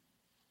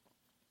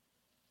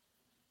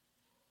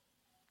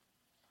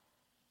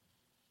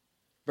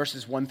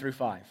 Verses 1 through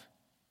 5.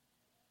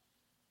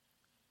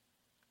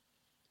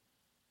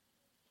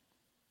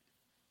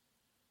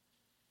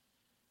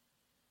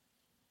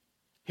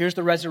 Here's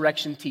the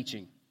resurrection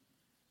teaching.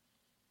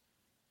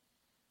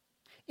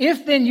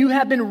 If then you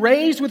have been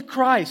raised with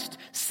Christ,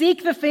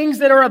 seek the things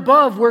that are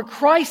above, where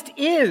Christ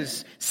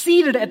is,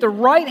 seated at the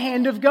right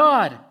hand of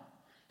God.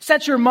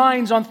 Set your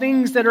minds on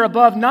things that are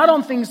above, not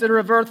on things that are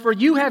of earth, for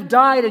you have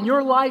died, and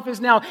your life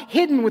is now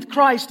hidden with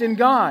Christ in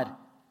God.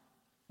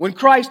 When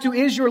Christ, who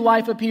is your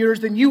life, appears,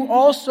 then you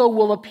also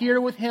will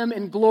appear with Him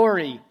in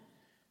glory.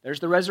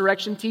 There's the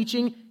resurrection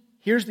teaching.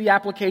 Here's the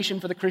application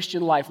for the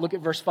Christian life. Look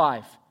at verse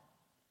 5.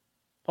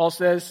 Paul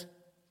says,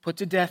 put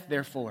to death,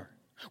 therefore,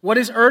 what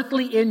is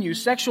earthly in you,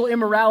 sexual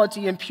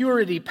immorality,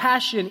 impurity,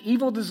 passion,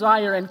 evil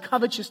desire, and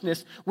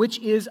covetousness, which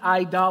is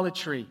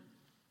idolatry.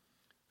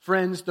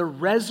 Friends, the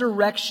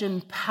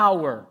resurrection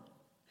power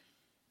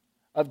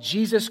of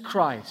Jesus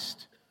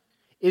Christ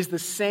is the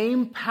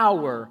same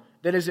power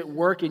that is at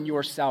work in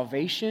your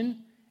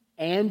salvation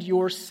and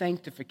your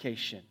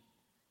sanctification,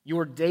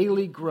 your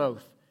daily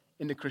growth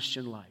in the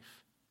Christian life.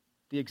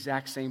 The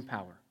exact same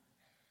power.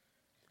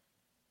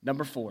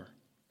 Number 4.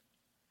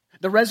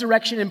 The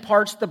resurrection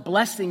imparts the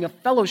blessing of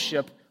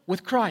fellowship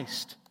with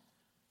Christ.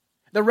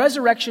 The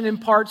resurrection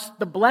imparts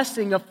the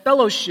blessing of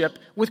fellowship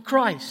with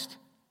Christ.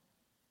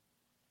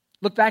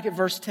 Look back at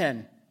verse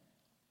 10.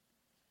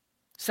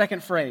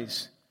 Second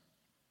phrase.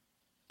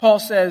 Paul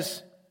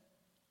says,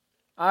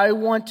 I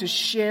want to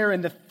share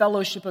in the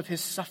fellowship of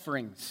His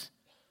sufferings,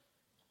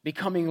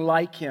 becoming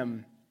like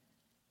Him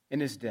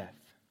in His death.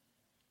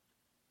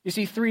 You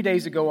see, 3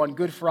 days ago on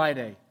Good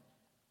Friday,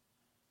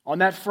 on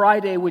that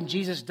Friday when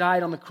Jesus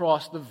died on the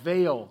cross,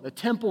 the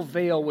temple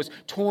veil was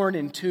torn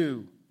in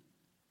two.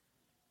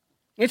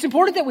 It's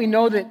important that we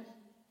know that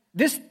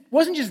this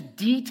wasn't just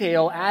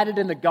detail added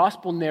in the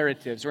gospel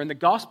narratives or in the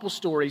gospel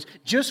stories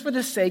just for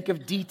the sake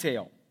of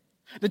detail.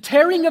 The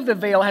tearing of the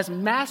veil has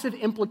massive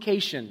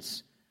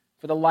implications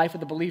for the life of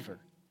the believer.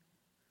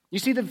 You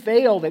see, the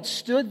veil that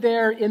stood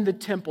there in the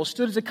temple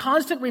stood as a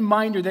constant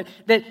reminder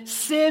that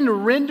sin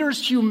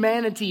renders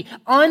humanity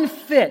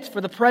unfit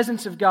for the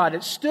presence of God.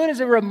 It stood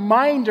as a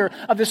reminder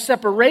of the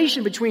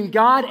separation between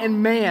God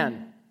and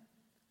man.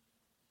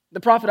 The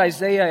prophet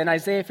Isaiah in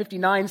Isaiah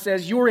 59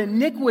 says, your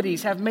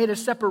iniquities have made a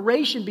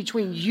separation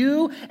between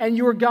you and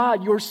your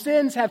God. Your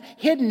sins have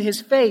hidden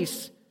His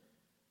face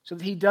so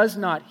that He does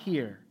not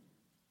hear.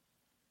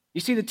 You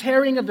see, the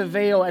tearing of the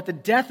veil at the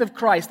death of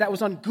Christ, that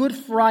was on Good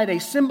Friday,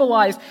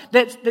 symbolized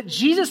that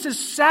Jesus'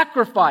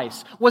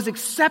 sacrifice was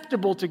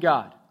acceptable to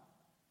God.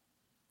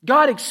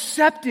 God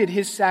accepted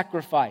His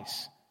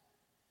sacrifice.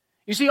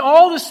 You see,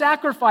 all the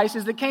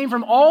sacrifices that came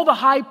from all the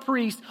high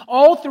priests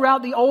all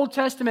throughout the Old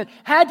Testament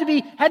had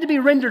to be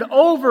rendered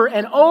over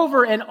and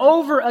over and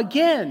over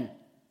again.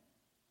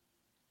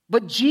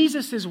 But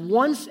Jesus'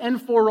 once and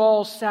for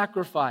all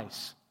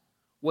sacrifice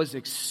was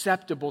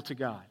acceptable to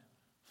God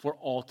for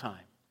all time.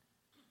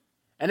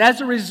 And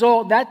as a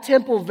result, that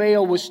temple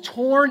veil was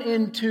torn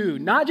in two.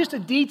 Not just a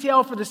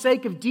detail for the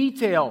sake of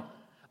detail,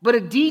 but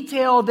a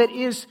detail that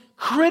is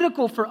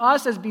critical for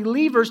us as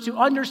believers to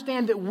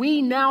understand that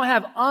we now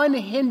have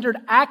unhindered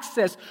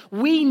access.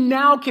 We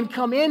now can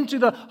come into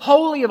the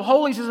Holy of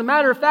Holies. As a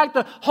matter of fact,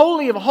 the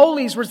Holy of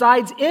Holies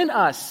resides in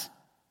us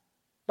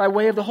by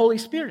way of the Holy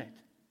Spirit.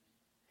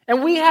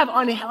 And we have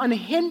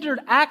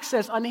unhindered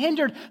access,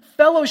 unhindered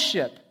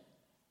fellowship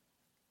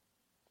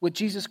with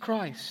Jesus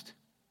Christ.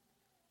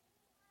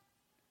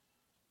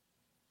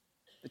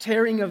 The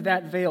tearing of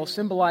that veil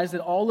symbolized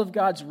that all of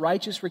God's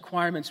righteous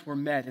requirements were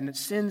met and that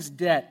sin's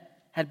debt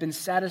had been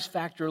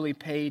satisfactorily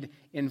paid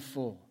in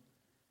full.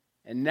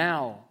 And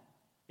now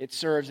it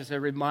serves as a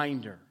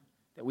reminder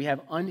that we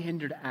have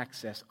unhindered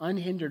access,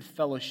 unhindered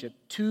fellowship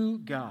to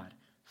God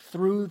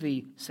through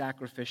the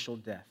sacrificial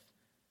death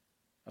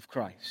of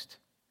Christ.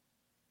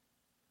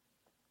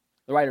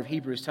 The writer of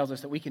Hebrews tells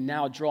us that we can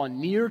now draw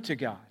near to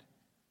God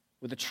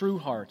with a true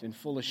heart and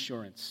full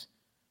assurance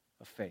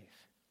of faith.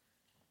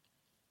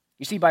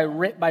 You see, by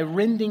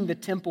rending the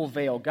temple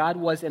veil, God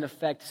was in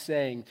effect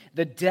saying,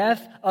 the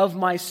death of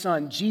my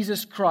Son,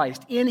 Jesus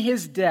Christ, in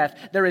His death,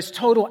 there is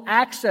total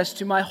access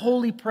to my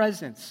holy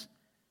presence.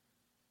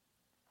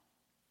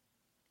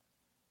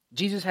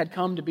 Jesus had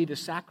come to be the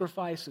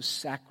sacrifice of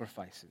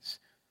sacrifices,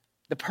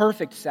 the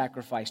perfect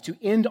sacrifice, to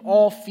end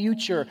all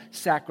future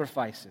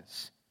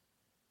sacrifices.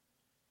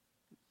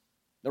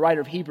 The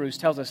writer of Hebrews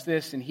tells us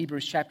this in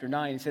Hebrews chapter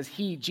 9. It says,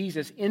 He,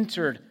 Jesus,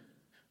 entered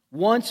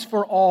once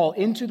for all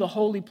into the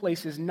holy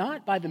places,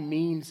 not by the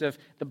means of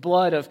the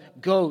blood of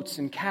goats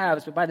and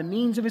calves, but by the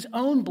means of His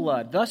own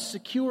blood, thus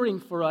securing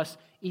for us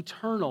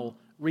eternal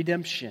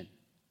redemption.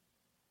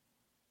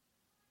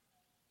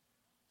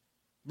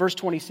 Verse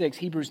 26,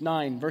 Hebrews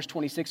 9, verse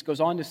 26 goes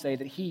on to say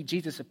that He,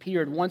 Jesus,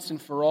 appeared once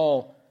and for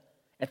all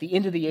at the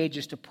end of the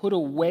ages to put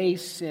away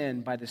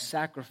sin by the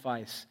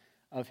sacrifice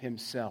of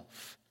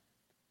Himself.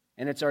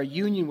 And it's our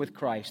union with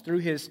Christ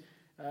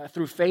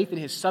through faith in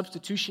His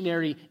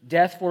substitutionary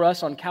death for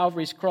us on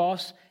Calvary's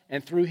cross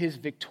and through His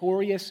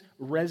victorious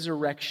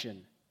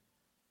resurrection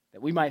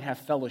that we might have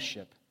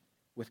fellowship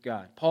with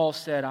God. Paul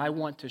said, I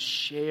want to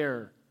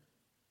share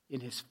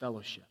in His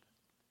fellowship.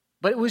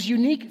 But it was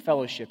unique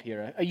fellowship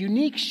here, a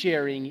unique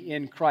sharing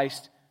in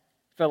Christ's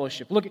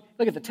fellowship. Look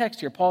at the text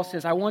here. Paul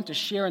says, I want to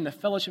share in the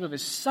fellowship of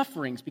His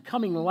sufferings,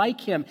 becoming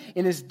like Him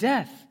in His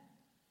death.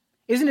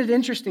 Isn't it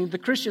interesting? The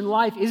Christian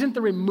life isn't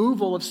the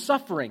removal of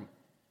suffering.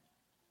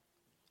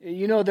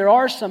 You know, there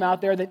are some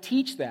out there that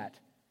teach that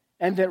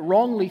and that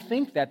wrongly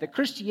think that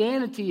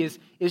Christianity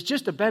is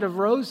just a bed of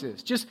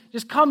roses. Just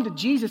come to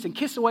Jesus and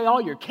kiss away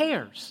all your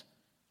cares.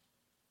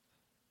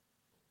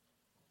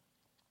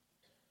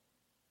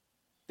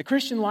 The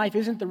Christian life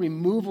isn't the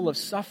removal of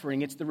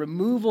suffering. It's the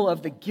removal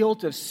of the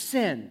guilt of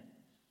sin,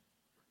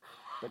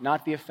 but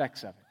not the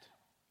effects of it.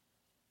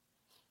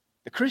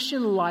 The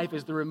Christian life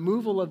is the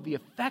removal of the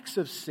effects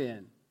of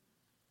sin,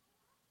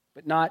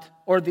 but not,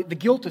 or the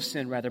guilt of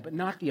sin rather, but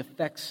not the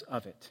effects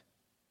of it.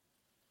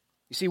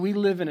 You see, we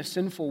live in a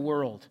sinful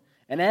world,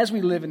 and as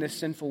we live in this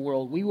sinful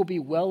world, we will be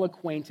well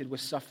acquainted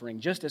with suffering,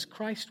 just as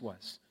Christ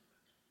was.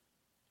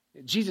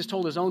 Jesus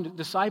told His own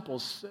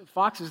disciples,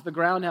 foxes of the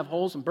ground have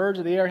holes and birds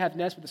of the air have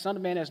nests, but the Son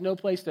of Man has no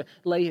place to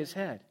lay His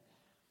head.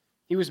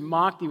 He was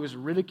mocked, He was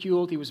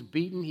ridiculed, He was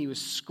beaten, He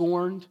was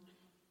scorned.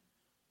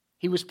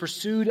 He was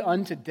pursued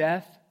unto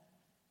death,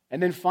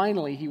 and then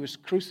finally He was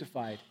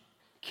crucified,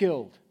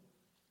 killed,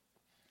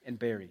 and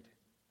buried.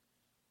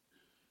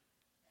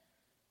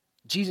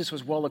 Jesus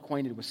was well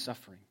acquainted with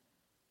suffering.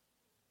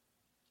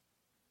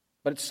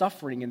 But it's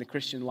suffering in the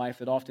Christian life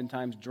that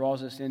oftentimes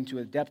draws us into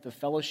a depth of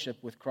fellowship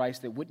with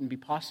Christ that wouldn't be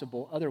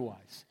possible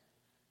otherwise.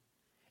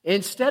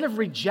 Instead of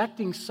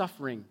rejecting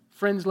suffering,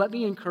 friends, let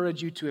me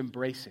encourage you to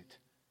embrace it.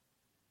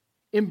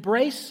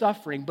 Embrace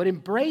suffering, but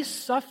embrace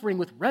suffering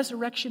with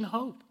resurrection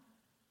hope.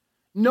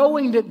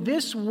 Knowing that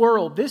this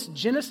world, this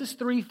Genesis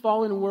 3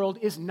 fallen world,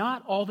 is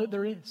not all that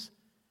there is.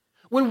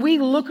 When we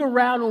look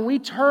around, when we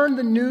turn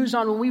the news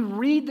on, when we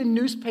read the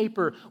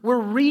newspaper,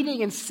 we're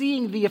reading and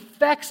seeing the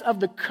effects of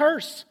the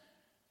curse.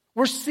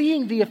 We're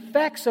seeing the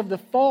effects of the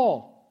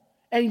fall.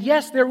 And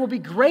yes, there will be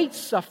great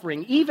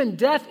suffering, even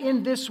death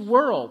in this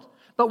world.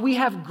 But we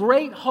have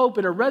great hope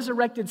in a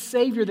resurrected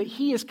Savior that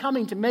He is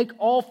coming to make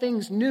all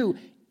things new,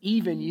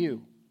 even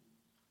you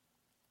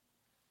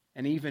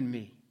and even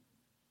me.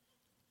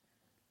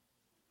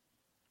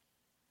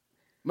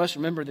 You must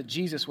remember that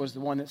Jesus was the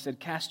one that said,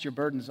 cast your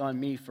burdens on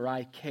me, for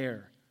I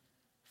care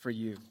for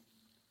you.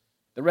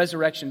 The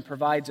resurrection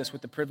provides us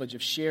with the privilege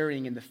of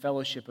sharing in the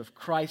fellowship of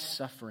Christ's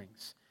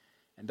sufferings.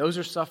 And those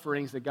are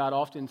sufferings that God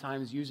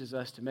oftentimes uses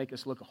us to make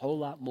us look a whole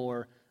lot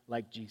more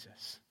like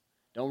Jesus.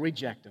 Don't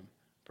reject Him,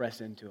 press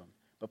into Him.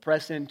 But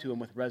press into Him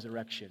with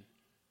resurrection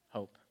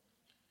hope.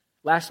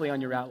 Lastly,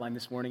 on your outline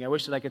this morning, I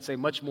wish that I could say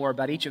much more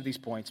about each of these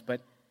points, but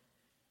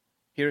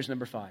here's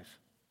number 5.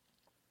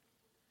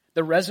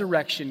 The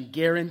resurrection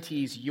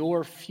guarantees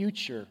your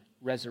future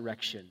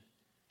resurrection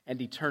and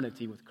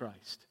eternity with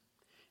Christ.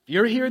 If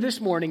you're here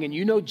this morning and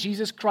you know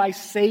Jesus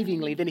Christ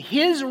savingly, then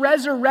His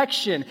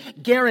resurrection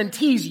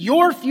guarantees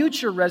your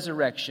future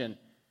resurrection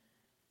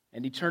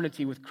and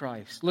eternity with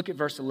Christ. Look at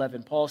verse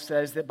 11. Paul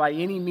says that by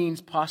any means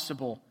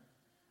possible,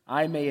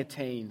 I may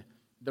attain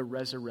the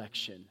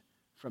resurrection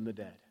from the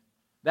dead.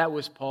 That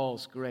was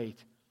Paul's great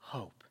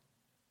hope.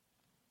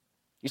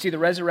 You see, the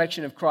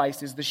resurrection of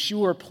Christ is the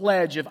sure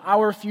pledge of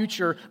our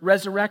future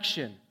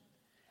resurrection.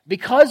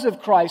 Because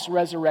of Christ's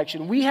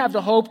resurrection, we have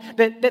the hope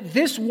that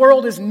this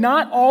world is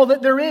not all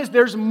that there is.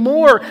 There's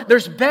more,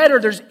 there's better,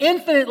 there's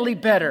infinitely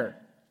better.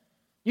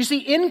 You see,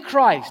 in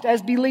Christ,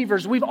 as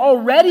believers, we've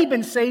already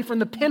been saved from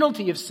the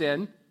penalty of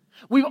sin.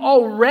 We've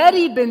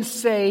already been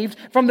saved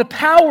from the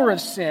power of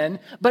sin,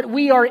 but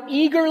we are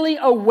eagerly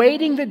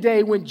awaiting the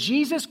day when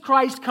Jesus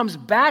Christ comes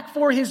back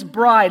for His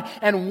bride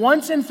and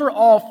once and for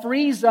all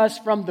frees us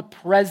from the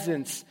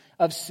presence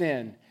of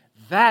sin.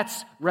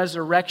 That's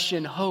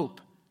resurrection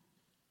hope.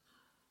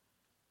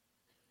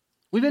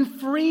 We've been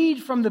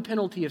freed from the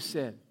penalty of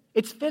sin.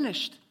 It's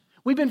finished.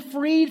 We've been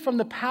freed from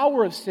the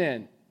power of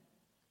sin.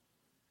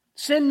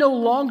 Sin no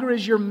longer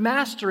is your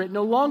master. It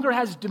no longer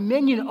has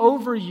dominion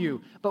over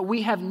you. But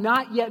we have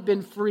not yet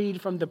been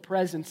freed from the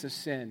presence of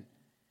sin.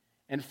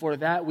 And for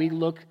that we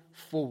look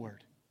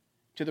forward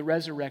to the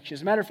resurrection.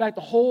 As a matter of fact,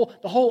 the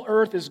whole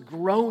earth is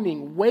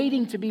groaning,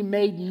 waiting to be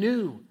made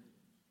new.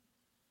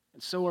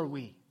 And so are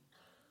we.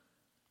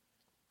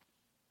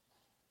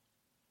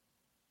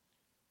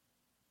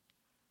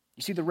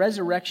 You see, the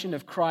resurrection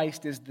of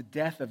Christ is the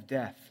death of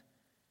death.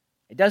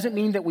 It doesn't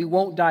mean that we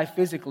won't die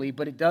physically,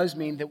 but it does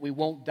mean that we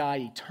won't die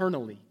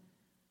eternally.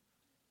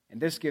 And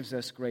this gives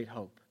us great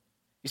hope.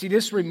 You see,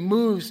 this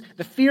removes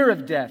the fear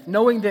of death,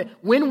 knowing that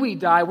when we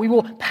die, we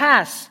will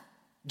pass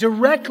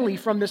directly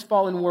from this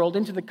fallen world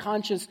into the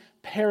conscious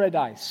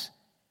paradise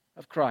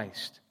of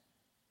Christ.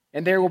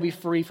 And there we'll be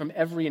free from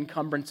every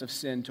encumbrance of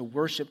sin to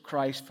worship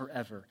Christ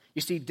forever.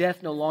 You see,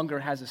 death no longer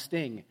has a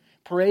sting.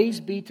 Praise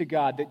be to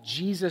God that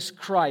Jesus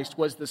Christ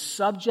was the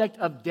subject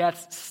of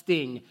death's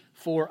sting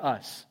for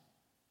us.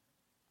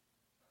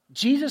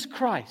 Jesus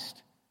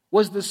Christ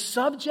was the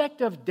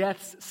subject of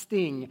death's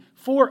sting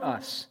for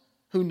us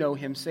who know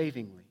Him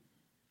savingly.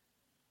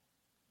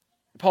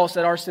 Paul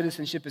said our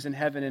citizenship is in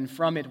heaven, and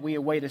from it we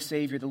await a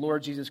Savior, the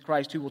Lord Jesus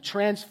Christ, who will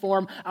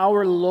transform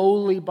our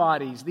lowly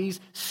bodies,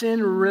 these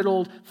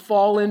sin-riddled,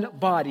 fallen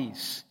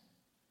bodies,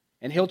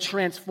 and He'll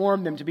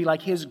transform them to be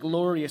like His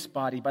glorious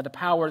body by the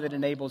power that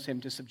enables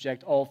Him to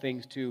subject all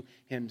things to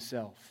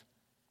Himself.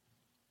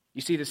 You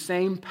see, the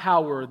same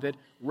power that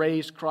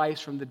raised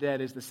Christ from the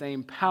dead is the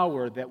same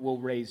power that will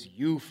raise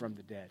you from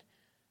the dead,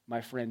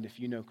 my friend, if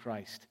you know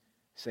Christ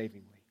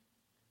savingly.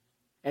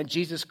 And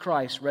Jesus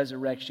Christ's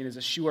resurrection is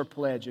a sure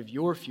pledge of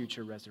your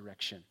future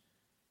resurrection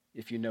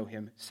if you know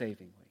Him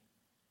savingly.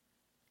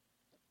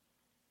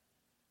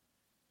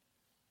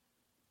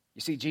 You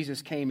see,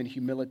 Jesus came in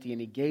humility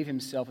and He gave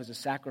Himself as a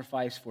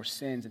sacrifice for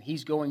sins, and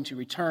He's going to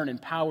return in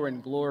power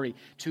and glory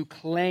to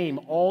claim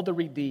all the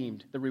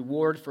redeemed, the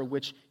reward for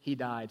which He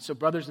died. So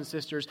brothers and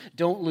sisters,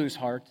 don't lose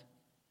heart.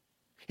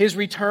 His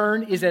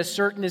return is as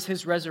certain as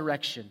His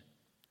resurrection.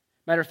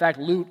 Matter of fact,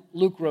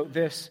 Luke wrote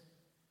this: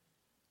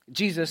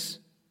 Jesus,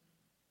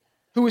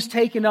 who was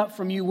taken up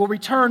from you, will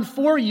return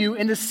for you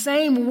in the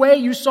same way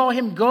you saw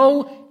Him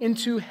go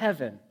into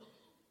heaven.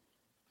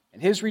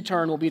 And His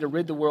return will be to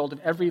rid the world of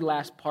every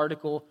last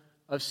particle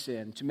of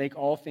sin, to make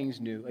all things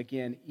new,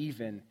 again,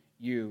 even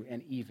you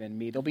and even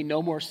me. There'll be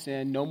no more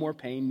sin, no more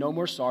pain, no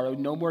more sorrow,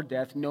 no more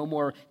death, no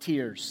more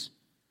tears.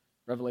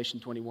 Revelation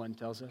 21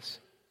 tells us.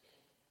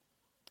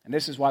 And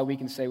this is why we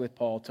can say with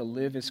Paul, to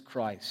live is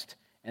Christ,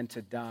 and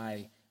to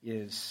die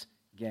is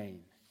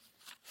gain.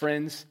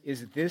 Friends,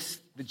 is this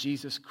the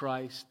Jesus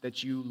Christ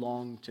that you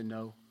long to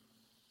know?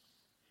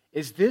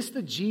 Is this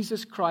the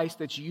Jesus Christ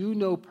that you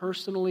know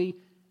personally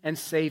and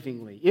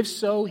savingly? If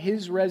so,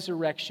 His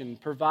resurrection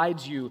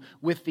provides you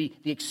with the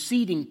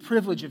exceeding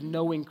privilege of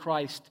knowing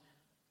Christ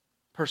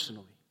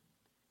personally.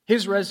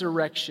 His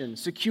resurrection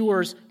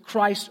secures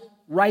Christ's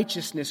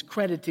righteousness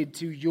credited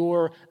to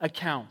your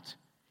account.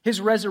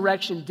 His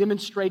resurrection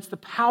demonstrates the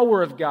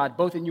power of God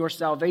both in your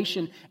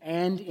salvation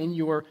and in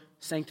your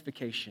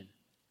sanctification.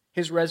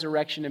 His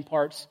resurrection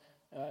imparts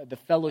the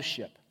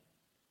fellowship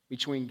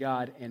between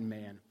God and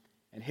man.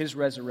 And His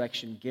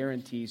resurrection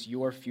guarantees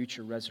your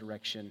future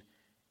resurrection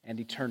and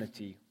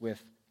eternity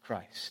with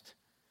Christ.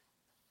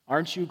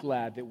 Aren't you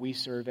glad that we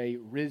serve a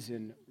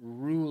risen,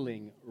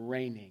 ruling,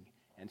 reigning,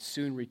 and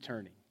soon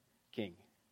returning King?